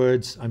in other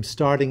words, I'm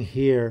starting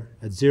here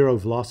at 0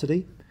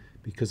 velocity,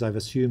 because I've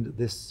assumed that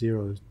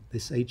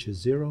this h is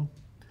 0,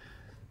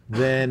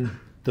 then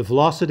the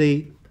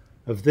velocity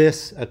of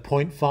this at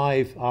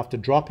 0.5 after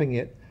dropping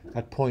it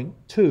at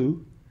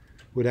 0.2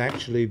 would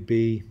actually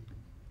be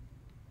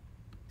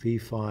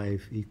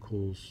v5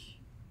 equals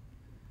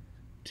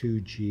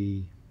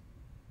 2g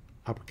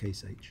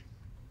uppercase h.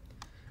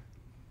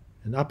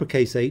 And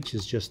uppercase h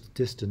is just the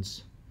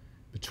distance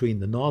between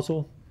the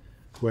nozzle,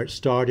 where it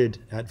started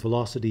at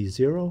velocity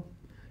 0,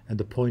 and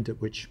the point at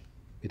which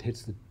it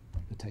hits the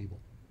table.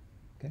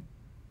 Okay?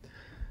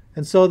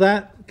 And so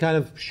that kind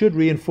of should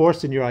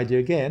reinforce in your idea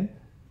again,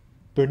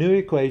 Bernoulli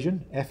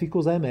equation, F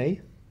equals ma.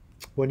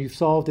 When you've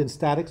solved in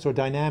statics or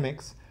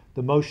dynamics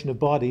the motion of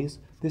bodies,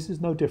 this is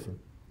no different.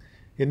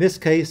 In this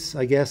case,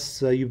 I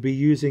guess you'd be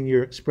using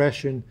your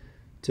expression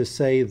to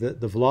say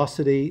that the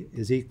velocity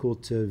is equal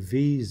to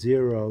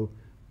v0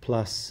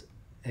 plus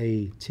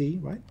at,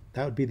 right?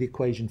 That would be the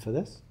equation for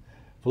this.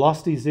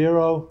 Velocity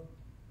 0,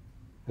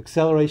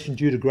 acceleration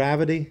due to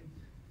gravity.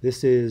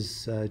 This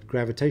is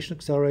gravitational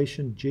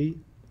acceleration, g.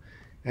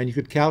 And you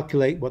could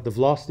calculate what the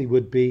velocity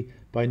would be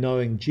by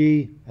knowing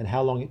g and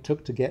how long it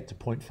took to get to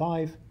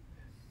 0.5.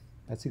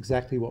 That's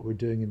exactly what we're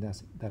doing in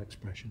that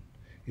expression.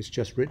 It's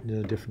just written in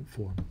a different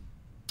form.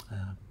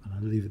 And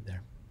I'll leave it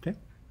there. Okay?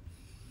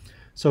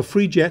 So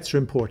free jets are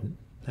important.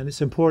 And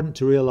it's important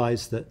to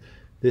realize that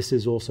this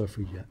is also a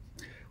free jet.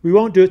 We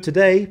won't do it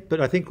today,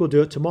 but I think we'll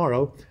do it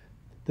tomorrow.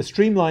 The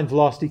streamline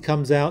velocity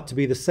comes out to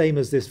be the same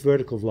as this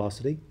vertical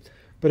velocity.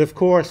 But of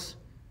course,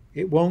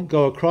 it won't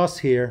go across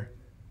here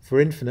for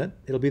infinite.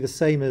 It'll be the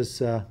same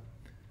as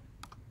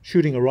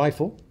shooting a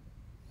rifle.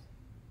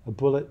 A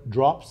bullet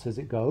drops as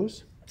it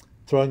goes.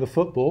 Throwing a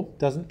football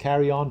doesn't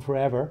carry on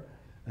forever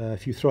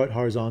if you throw it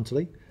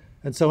horizontally.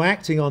 And so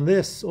acting on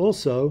this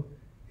also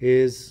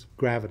is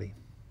gravity.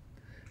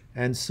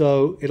 And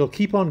so it'll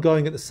keep on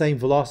going at the same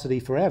velocity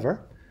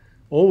forever.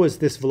 Always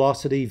this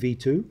velocity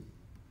v2,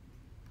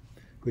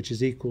 which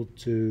is equal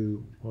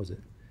to, what was it,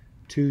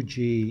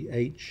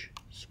 2gh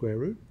square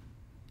root.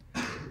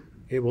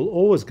 It will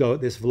always go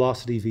at this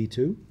velocity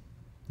v2.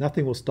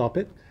 Nothing will stop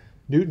it.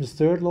 Newton's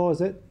third law,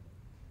 is it?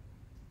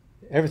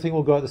 Everything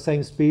will go at the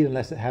same speed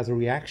unless it has a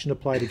reaction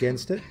applied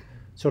against it.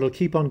 So it'll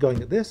keep on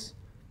going at this,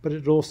 but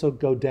it'll also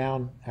go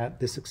down at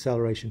this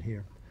acceleration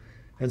here.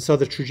 And so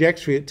the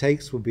trajectory it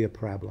takes will be a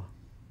parabola.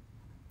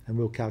 And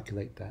we'll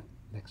calculate that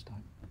next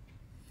time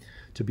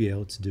to be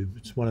able to do.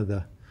 It's one of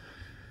the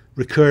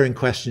recurring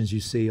questions you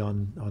see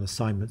on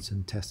assignments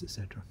and tests,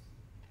 etc.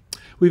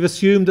 We've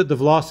assumed that the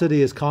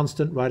velocity is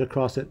constant right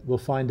across it. We'll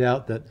find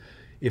out that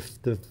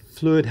if the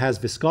fluid has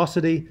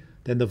viscosity,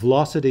 then the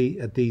velocity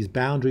at these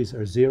boundaries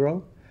are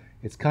 0.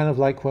 It's kind of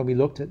like when we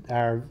looked at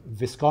our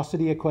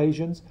viscosity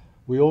equations,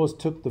 we always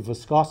took the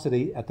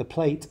viscosity at the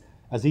plate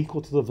as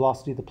equal to the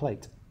velocity of the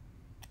plate.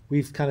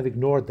 We've kind of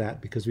ignored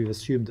that because we've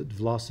assumed that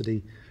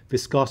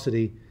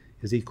viscosity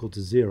is equal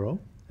to 0,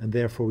 and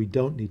therefore we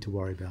don't need to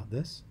worry about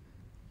this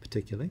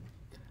particularly.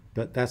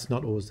 But that's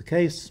not always the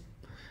case.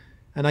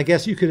 And I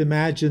guess you could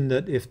imagine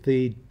that if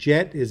the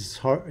jet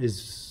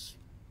is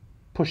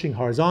pushing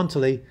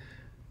horizontally,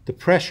 the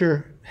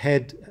pressure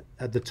head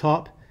at the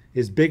top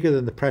is bigger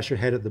than the pressure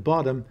head at the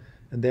bottom,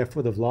 and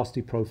therefore the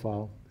velocity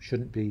profile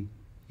shouldn't be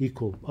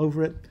equal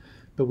over it.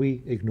 But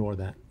we ignore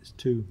that.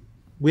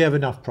 We have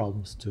enough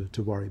problems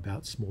to worry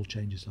about small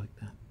changes like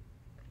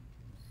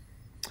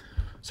that.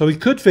 So we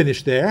could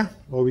finish there,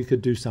 or we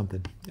could do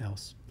something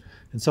else.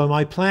 And so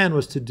my plan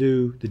was to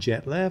do the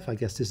jet lev. I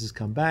guess this has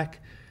come back.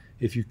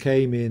 If you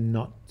came in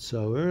not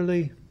so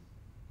early,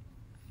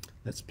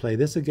 let's play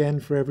this again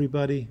for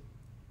everybody.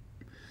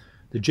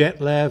 The jet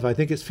lev, I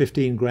think it's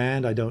 15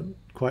 grand. I don't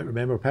quite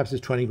remember. Perhaps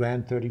it's 20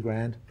 grand, 30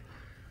 grand.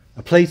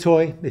 A play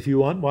toy, if you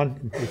want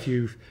one. If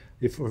you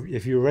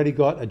already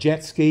got a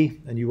jet ski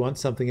and you want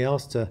something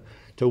else to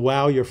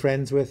wow your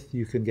friends with,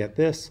 you can get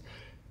this.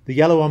 The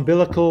yellow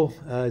umbilical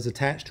is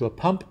attached to a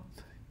pump,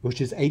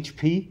 which is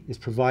HP, is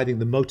providing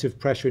the motive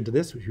pressure into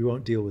this, which we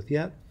won't deal with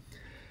yet.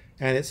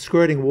 And it's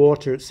squirting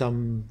water at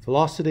some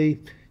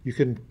velocity. You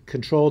can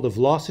control the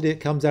velocity it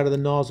comes out of the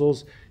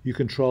nozzles. You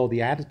control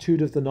the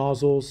attitude of the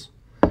nozzles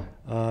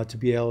to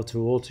be able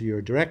to alter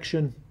your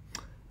direction.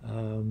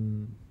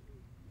 And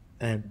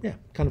yeah,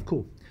 kind of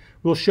cool.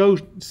 We'll show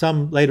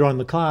some later on in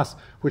the class,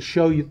 which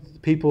show you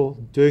people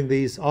doing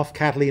these off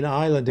Catalina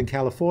Island in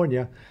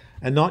California,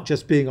 and not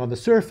just being on the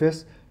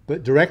surface,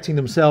 but directing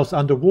themselves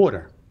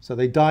underwater. So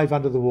they dive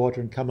under the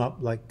water and come up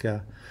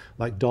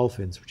like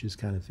dolphins, which is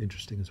kind of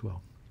interesting as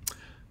well.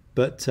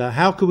 But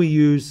how can we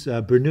use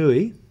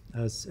Bernoulli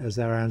as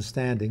our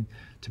understanding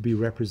to be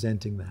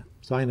representing that?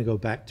 So I'm going to go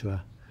back to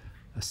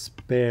a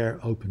spare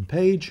open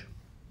page,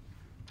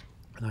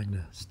 and I'm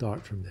going to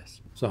start from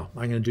this. So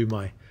I'm going to do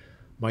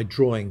my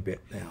drawing bit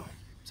now.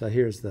 So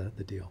here's the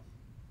deal.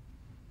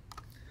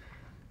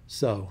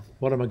 So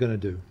what am I going to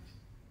do?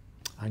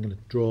 I'm going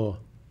to draw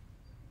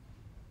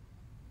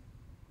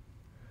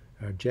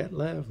our jet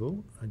lev.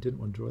 Oh, I didn't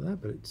want to draw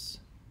that, but it's...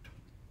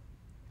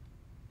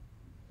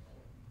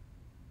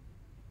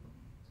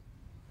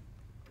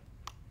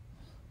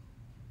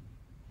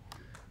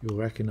 You'll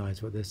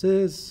recognize what this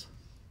is.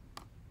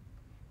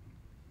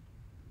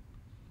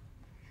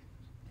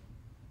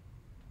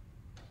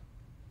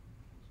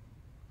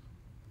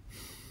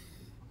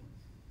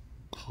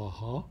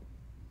 Haha.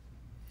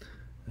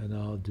 And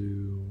I'll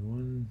do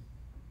one.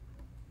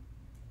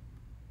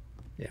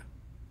 Yeah.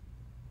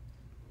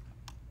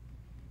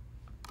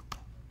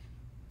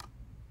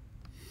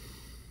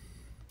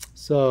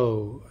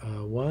 So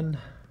 1,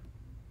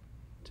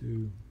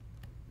 2,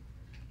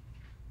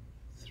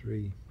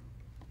 3,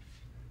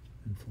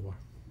 and 4.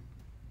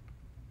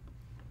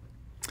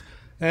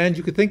 And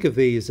you could think of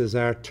these as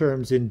our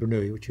terms in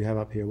Bernoulli, which you have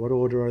up here. What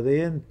order are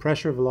they in?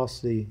 Pressure,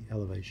 velocity,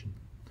 elevation.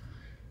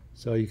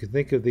 So you can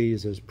think of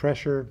these as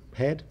pressure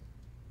head,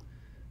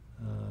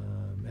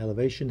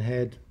 elevation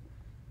head,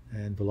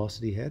 and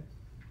velocity head.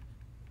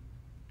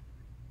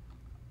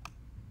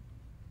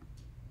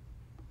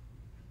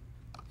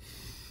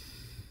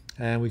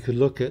 And we could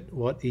look at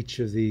what each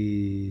of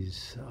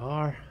these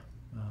are.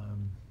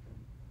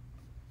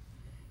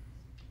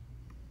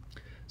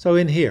 So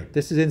in here,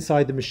 this is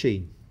inside the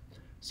machine.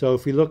 So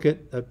if we look at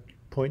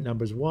point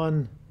numbers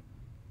 1,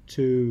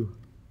 2,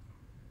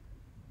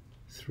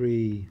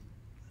 3,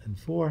 and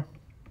 4.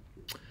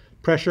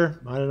 Pressure,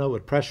 I don't know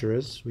what pressure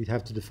is. We'd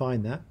have to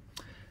define that.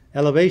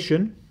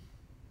 Elevation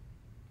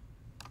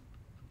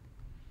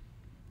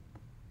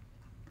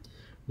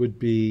would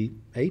be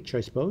h,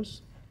 I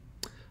suppose.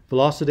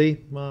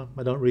 Velocity, well,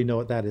 I don't really know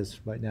what that is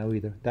right now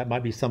either. That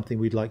might be something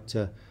we'd like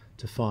to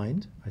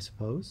find, I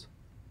suppose.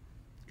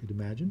 Could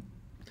imagine.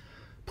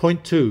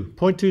 Point 2.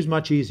 Point 2 is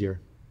much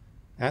easier.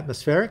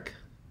 Atmospheric.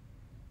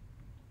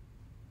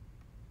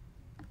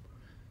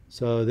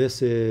 So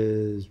this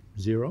is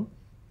 0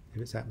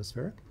 if it's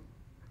atmospheric,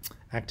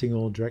 acting in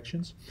all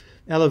directions.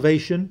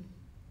 Elevation,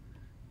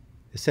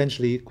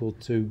 essentially equal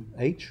to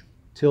h.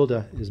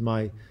 Tilde is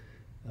my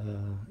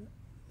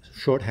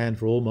shorthand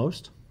for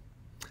almost.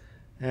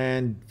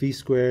 And v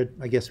squared,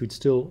 I guess we'd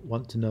still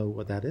want to know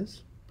what that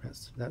is.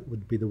 Perhaps that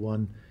would be the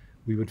one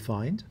we would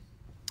find.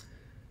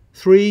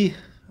 3,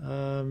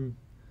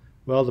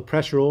 well, the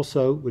pressure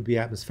also would be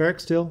atmospheric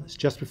still. It's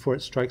just before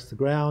it strikes the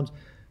ground.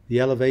 The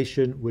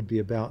elevation would be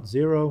about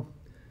 0.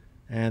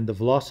 And the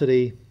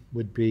velocity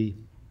would be,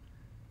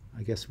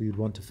 I guess we would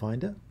want to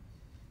find it.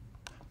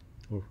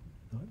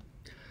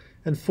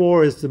 And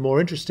 4 is the more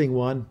interesting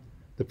one.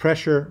 The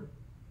pressure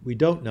we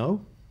don't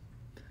know.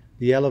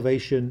 The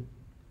elevation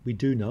we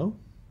do know.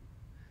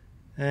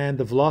 And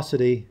the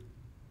velocity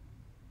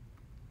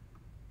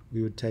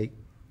we would take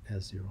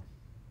as 0.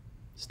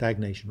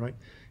 Stagnation, right?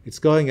 It's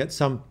going at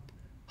some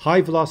high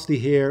velocity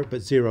here,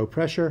 but 0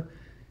 pressure.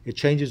 It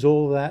changes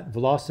all of that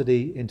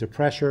velocity into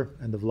pressure,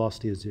 and the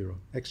velocity is 0.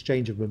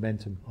 Exchange of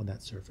momentum on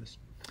that surface.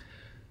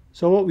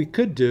 So what we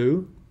could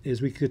do is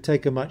we could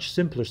take a much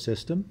simpler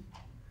system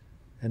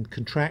and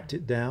contract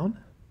it down.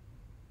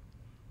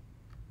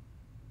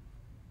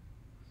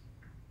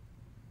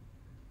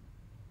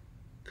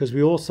 Because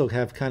we also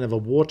have kind of a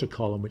water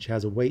column which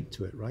has a weight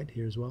to it, right,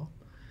 here as well.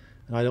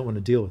 And I don't want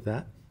to deal with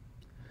that.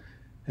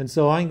 And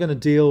so I'm going to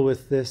deal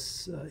with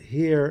this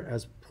here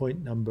as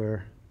point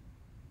number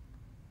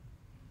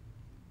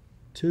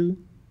 2,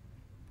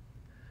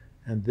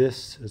 and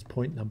this is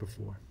point number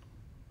 4.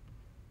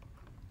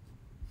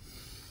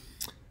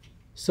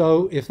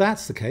 So if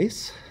that's the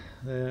case,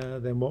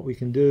 then what we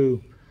can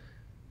do,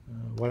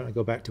 why don't I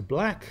go back to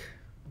black?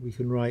 We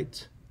can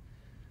write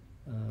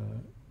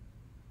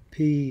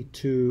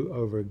P2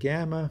 over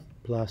gamma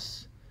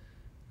plus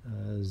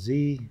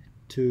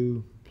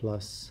Z2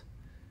 plus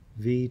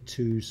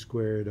V2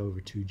 squared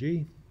over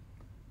 2G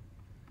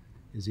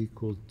is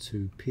equal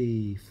to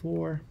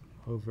P4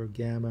 over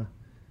gamma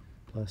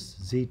plus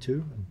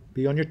Z2.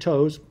 Be on your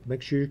toes.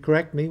 Make sure you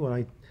correct me when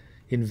I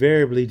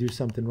invariably do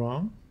something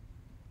wrong.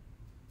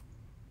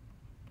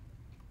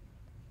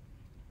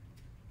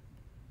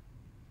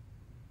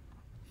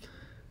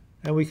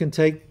 And we can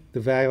take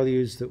the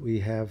values that we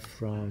have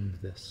from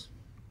this.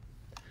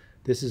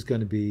 This is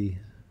going to be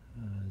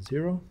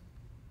 0.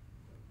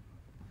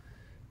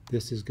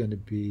 This is going to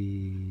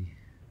be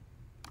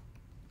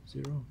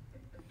 0.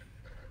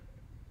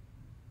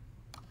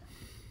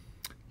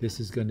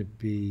 This is going to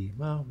be,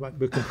 well,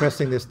 we're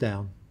compressing this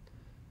down.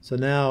 So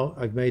now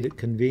I've made it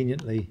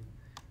conveniently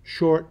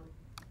short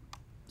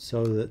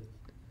so that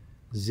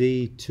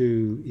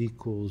Z2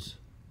 equals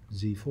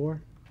Z4.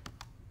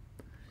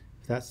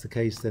 If that's the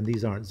case, then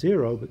these aren't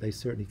 0, but they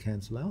certainly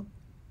cancel out.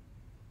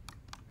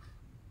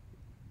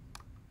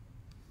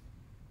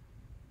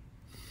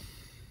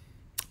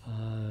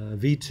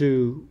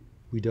 V2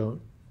 we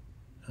don't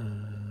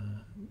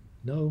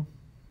know.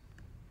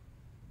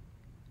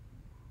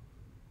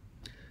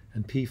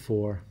 And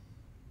P4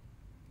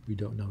 we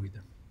don't know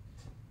either.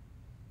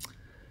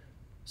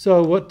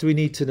 So what do we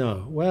need to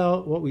know?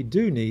 Well, what we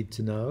do need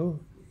to know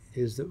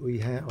is that we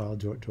have, well, I'll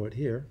draw it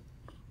here,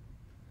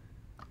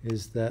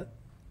 is that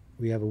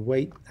we have a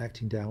weight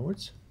acting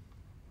downwards.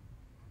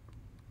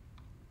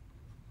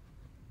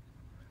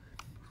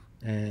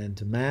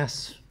 And a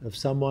mass of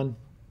someone,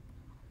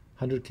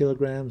 100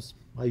 kilograms.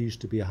 I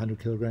used to be 100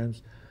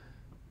 kilograms.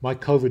 My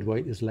COVID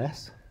weight is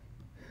less.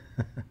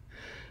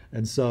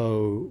 And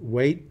so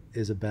weight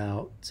is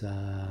about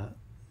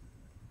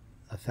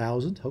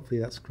 1,000.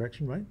 Hopefully that's a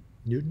correction, right?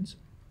 Newtons.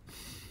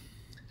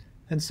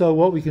 And so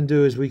what we can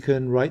do is we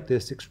can write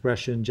this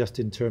expression just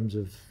in terms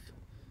of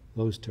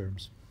those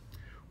terms.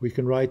 We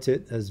can write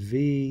it as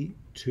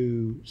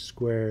V2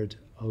 squared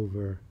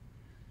over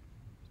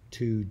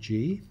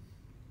 2G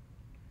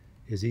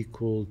is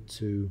equal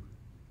to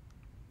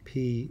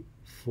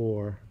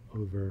P4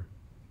 over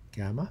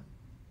gamma.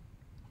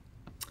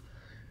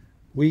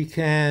 We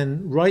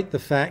can write the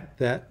fact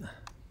that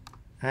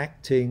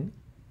acting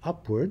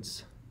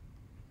upwards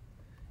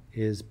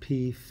is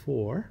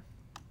P4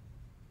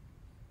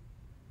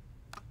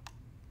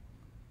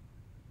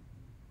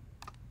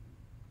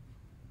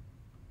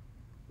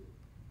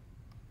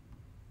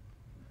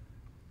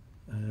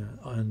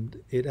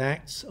 and it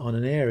acts on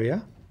an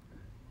area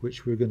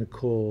which we're going to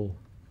call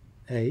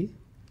A.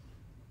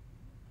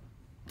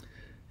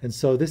 And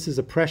so this is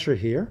a pressure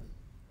here,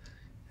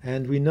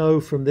 and we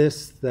know from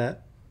this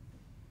that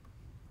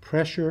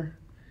force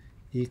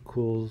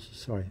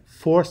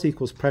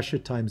equals pressure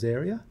times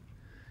area,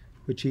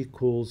 which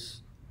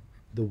equals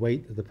the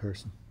weight of the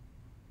person.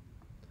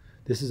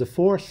 This is a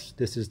force,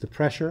 this is the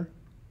pressure,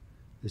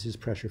 this is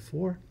pressure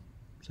 4,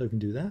 so we can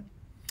do that.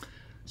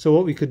 So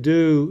what we could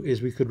do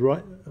is we could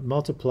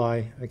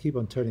multiply, I keep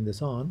on turning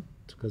this on,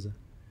 because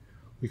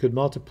we could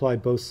multiply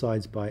both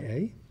sides by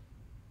A.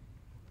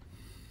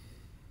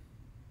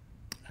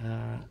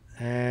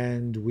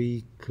 And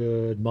we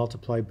could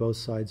multiply both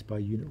sides by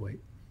unit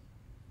weight.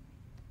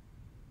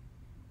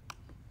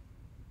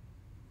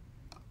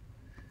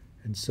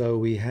 And so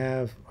we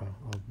have, I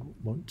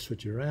won't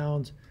switch it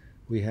around,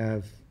 we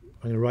have,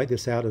 I'm going to write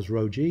this out as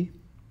rho g.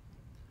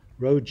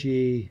 Rho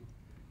g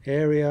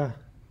area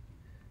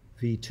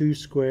V2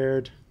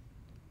 squared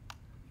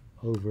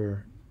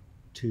over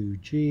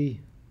 2g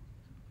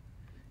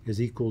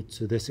is equal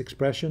to this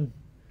expression.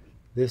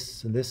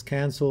 This and this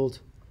cancelled.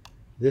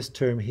 This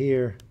term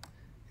here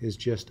is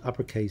just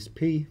uppercase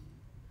P,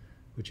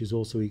 which is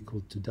also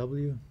equal to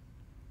W.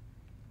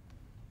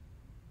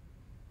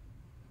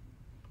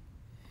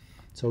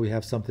 So we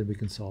have something we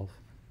can solve.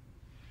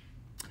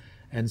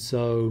 And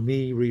so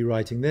me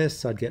rewriting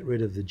this, I'd get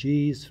rid of the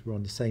g's, we're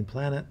on the same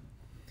planet.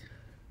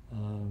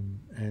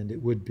 And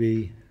it would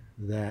be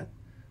that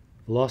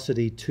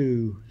velocity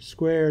 2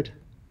 squared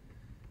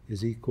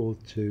is equal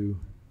to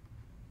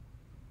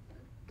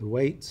the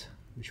weight,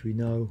 which we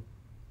know,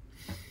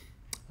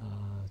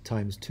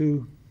 times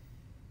 2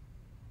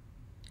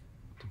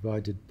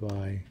 divided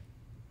by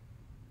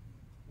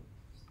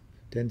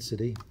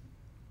density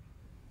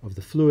of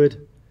the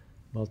fluid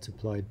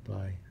multiplied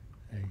by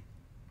A.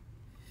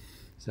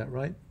 Is that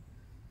right?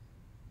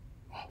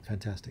 Oh,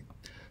 fantastic.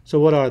 So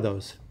what are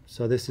those?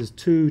 So this is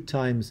 2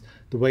 times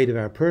the weight of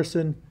our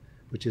person,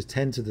 which is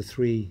 10 to the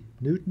 3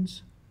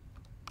 newtons.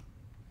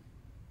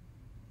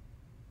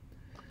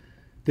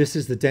 This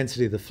is the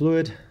density of the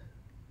fluid,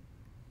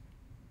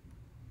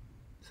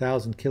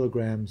 1,000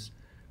 kilograms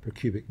per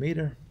cubic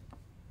meter.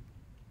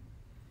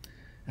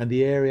 And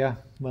the area,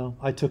 well,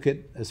 I took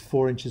it as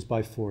 4 inches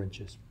by 4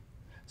 inches.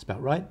 It's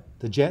about right.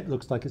 The jet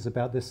looks like it's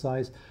about this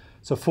size.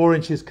 So 4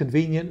 inches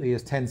conveniently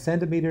is 10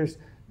 centimeters.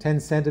 10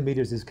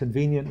 centimeters is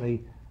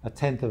conveniently a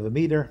tenth of a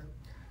meter.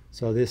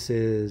 So this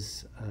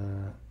is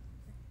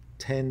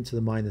 10 to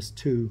the minus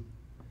 2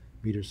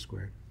 meters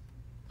squared.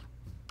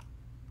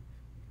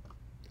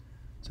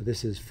 So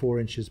this is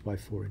 4 inches by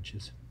 4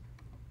 inches,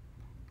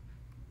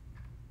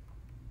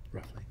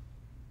 roughly.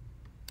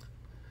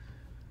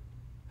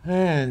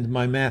 And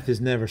my math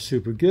is never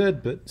super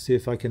good, but see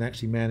if I can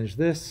actually manage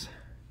this.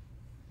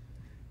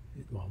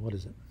 Well, what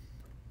is it?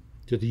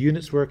 Do the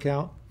units work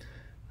out?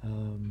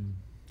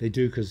 They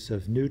do because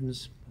of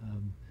newtons.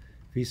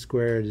 V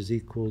squared is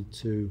equal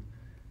to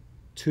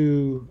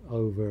 2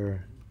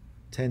 over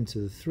 10 to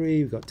the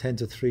 3. We've got 10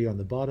 to the 3 on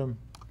the bottom.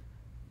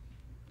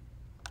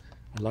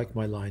 I like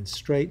my line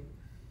straight.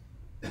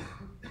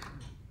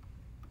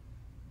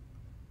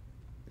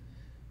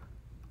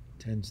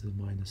 10 to the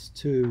minus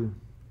 2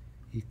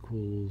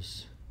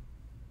 equals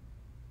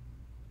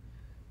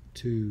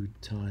 2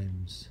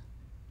 times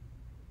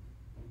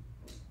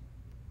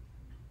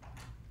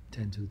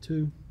 10 to the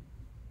 2.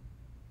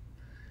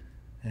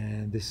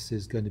 And this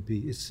is going to be,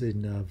 it's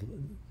in,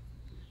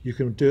 you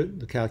can do it,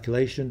 the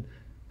calculation,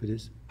 but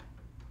it's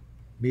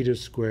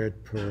meters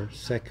squared per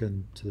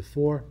second to the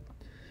 4,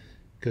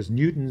 because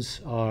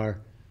newtons are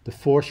the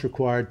force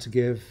required to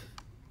give.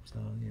 So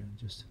yeah,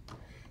 just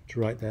to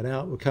write that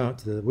out, we'll come up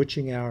to the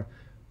witching hour.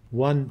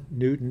 1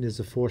 newton is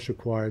the force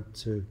required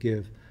to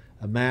give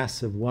a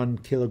mass of 1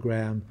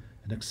 kilogram,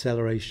 an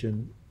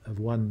acceleration of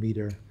 1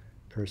 meter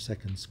per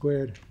second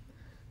squared.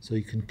 So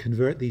you can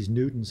convert these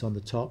newtons on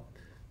the top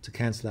to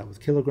cancel out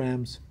with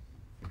kilograms.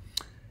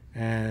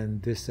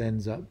 And this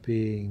ends up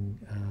being,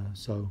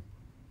 so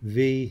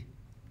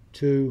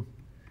V2.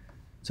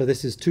 So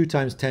this is 2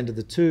 times 10 to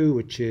the 2,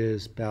 which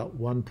is about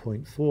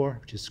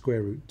 1.4, which is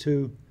square root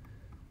 2,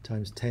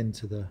 times 10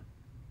 to the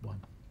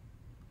 1.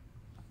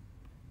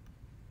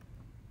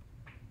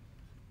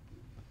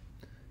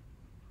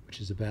 Which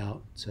is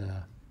about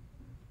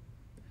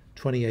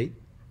 28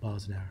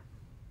 miles an hour.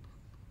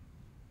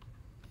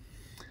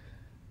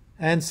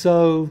 And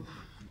so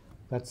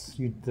that's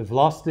the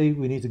velocity.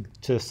 We need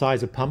to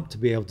size a pump to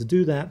be able to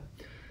do that.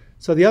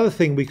 So the other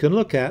thing we can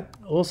look at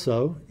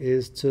also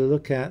is to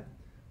look at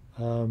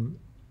the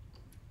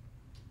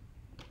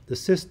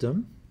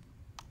system,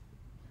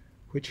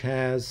 which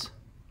has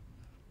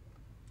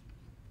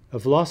a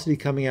velocity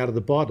coming out of the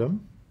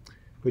bottom,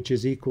 which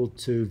is equal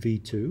to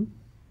V2.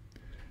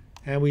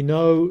 And we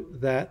know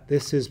that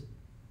this is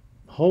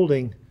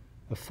holding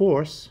a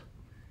force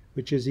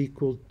which is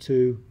equal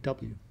to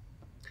W.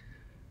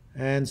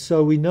 And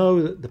so we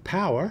know that the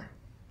power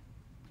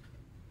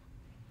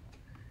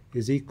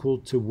is equal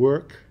to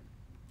work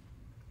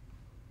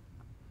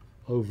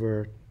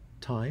over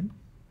time.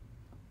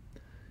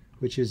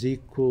 which is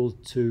equal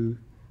to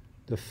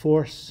the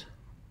force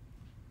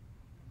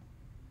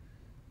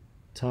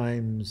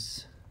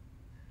times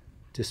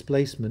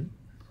displacement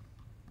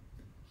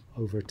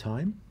over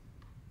time,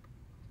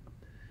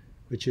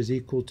 which is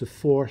equal to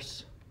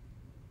force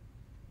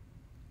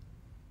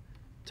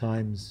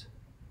times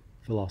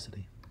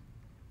velocity.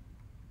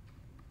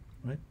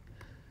 Right?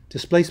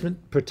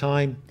 Displacement per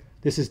time,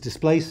 this is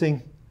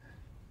displacing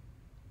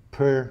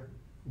per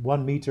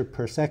 1 meter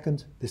per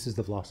second. This is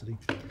the velocity.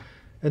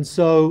 And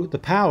so the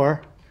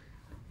power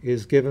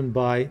is given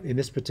by, in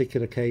this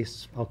particular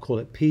case, I'll call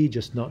it P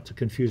just not to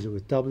confuse it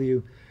with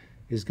W,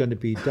 is going to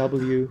be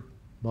W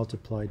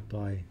multiplied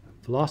by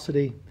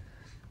velocity,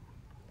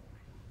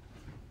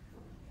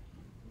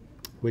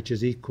 which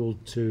is equal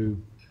to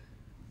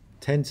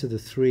 10 to the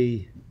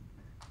 3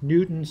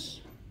 newtons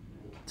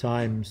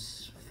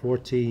times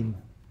 14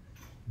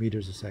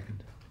 meters a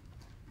second,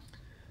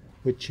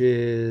 which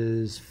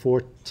is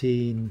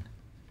 14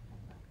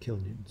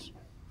 kilonewtons.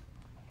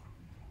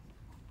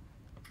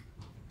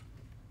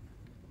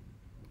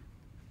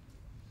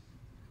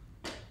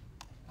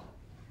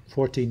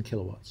 $14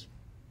 kilowatts.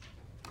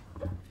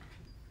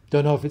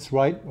 Don't know if it's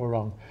right or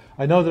wrong.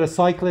 I know that a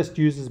cyclist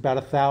uses about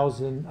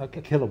a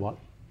kilowatt.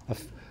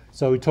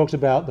 So we talked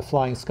about the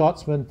Flying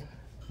Scotsman.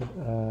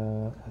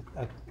 A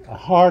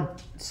hard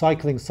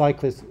cycling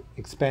cyclist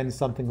expends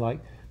something like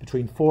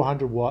between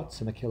 400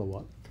 watts and a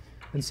kilowatt.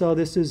 And so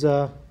this is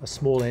a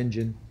small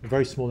engine, a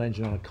very small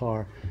engine on a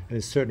car, and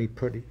it's certainly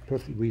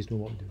perfectly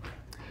reasonable what we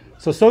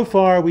do. So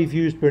far we've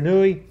used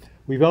Bernoulli.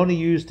 We've only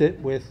used it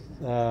with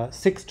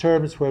 6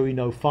 terms where we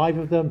know 5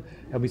 of them,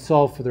 and we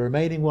solve for the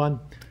remaining one.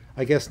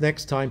 I guess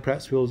next time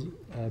perhaps we'll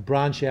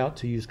branch out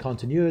to use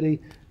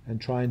continuity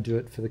and try and do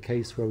it for the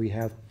case where we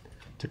have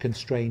to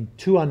constrain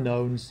 2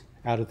 unknowns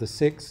out of the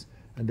 6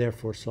 and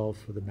therefore solve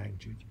for the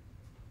magnitude.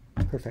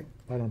 Perfect,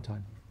 right on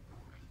time.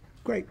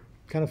 Great,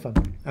 kind of fun.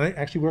 And it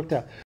actually worked out.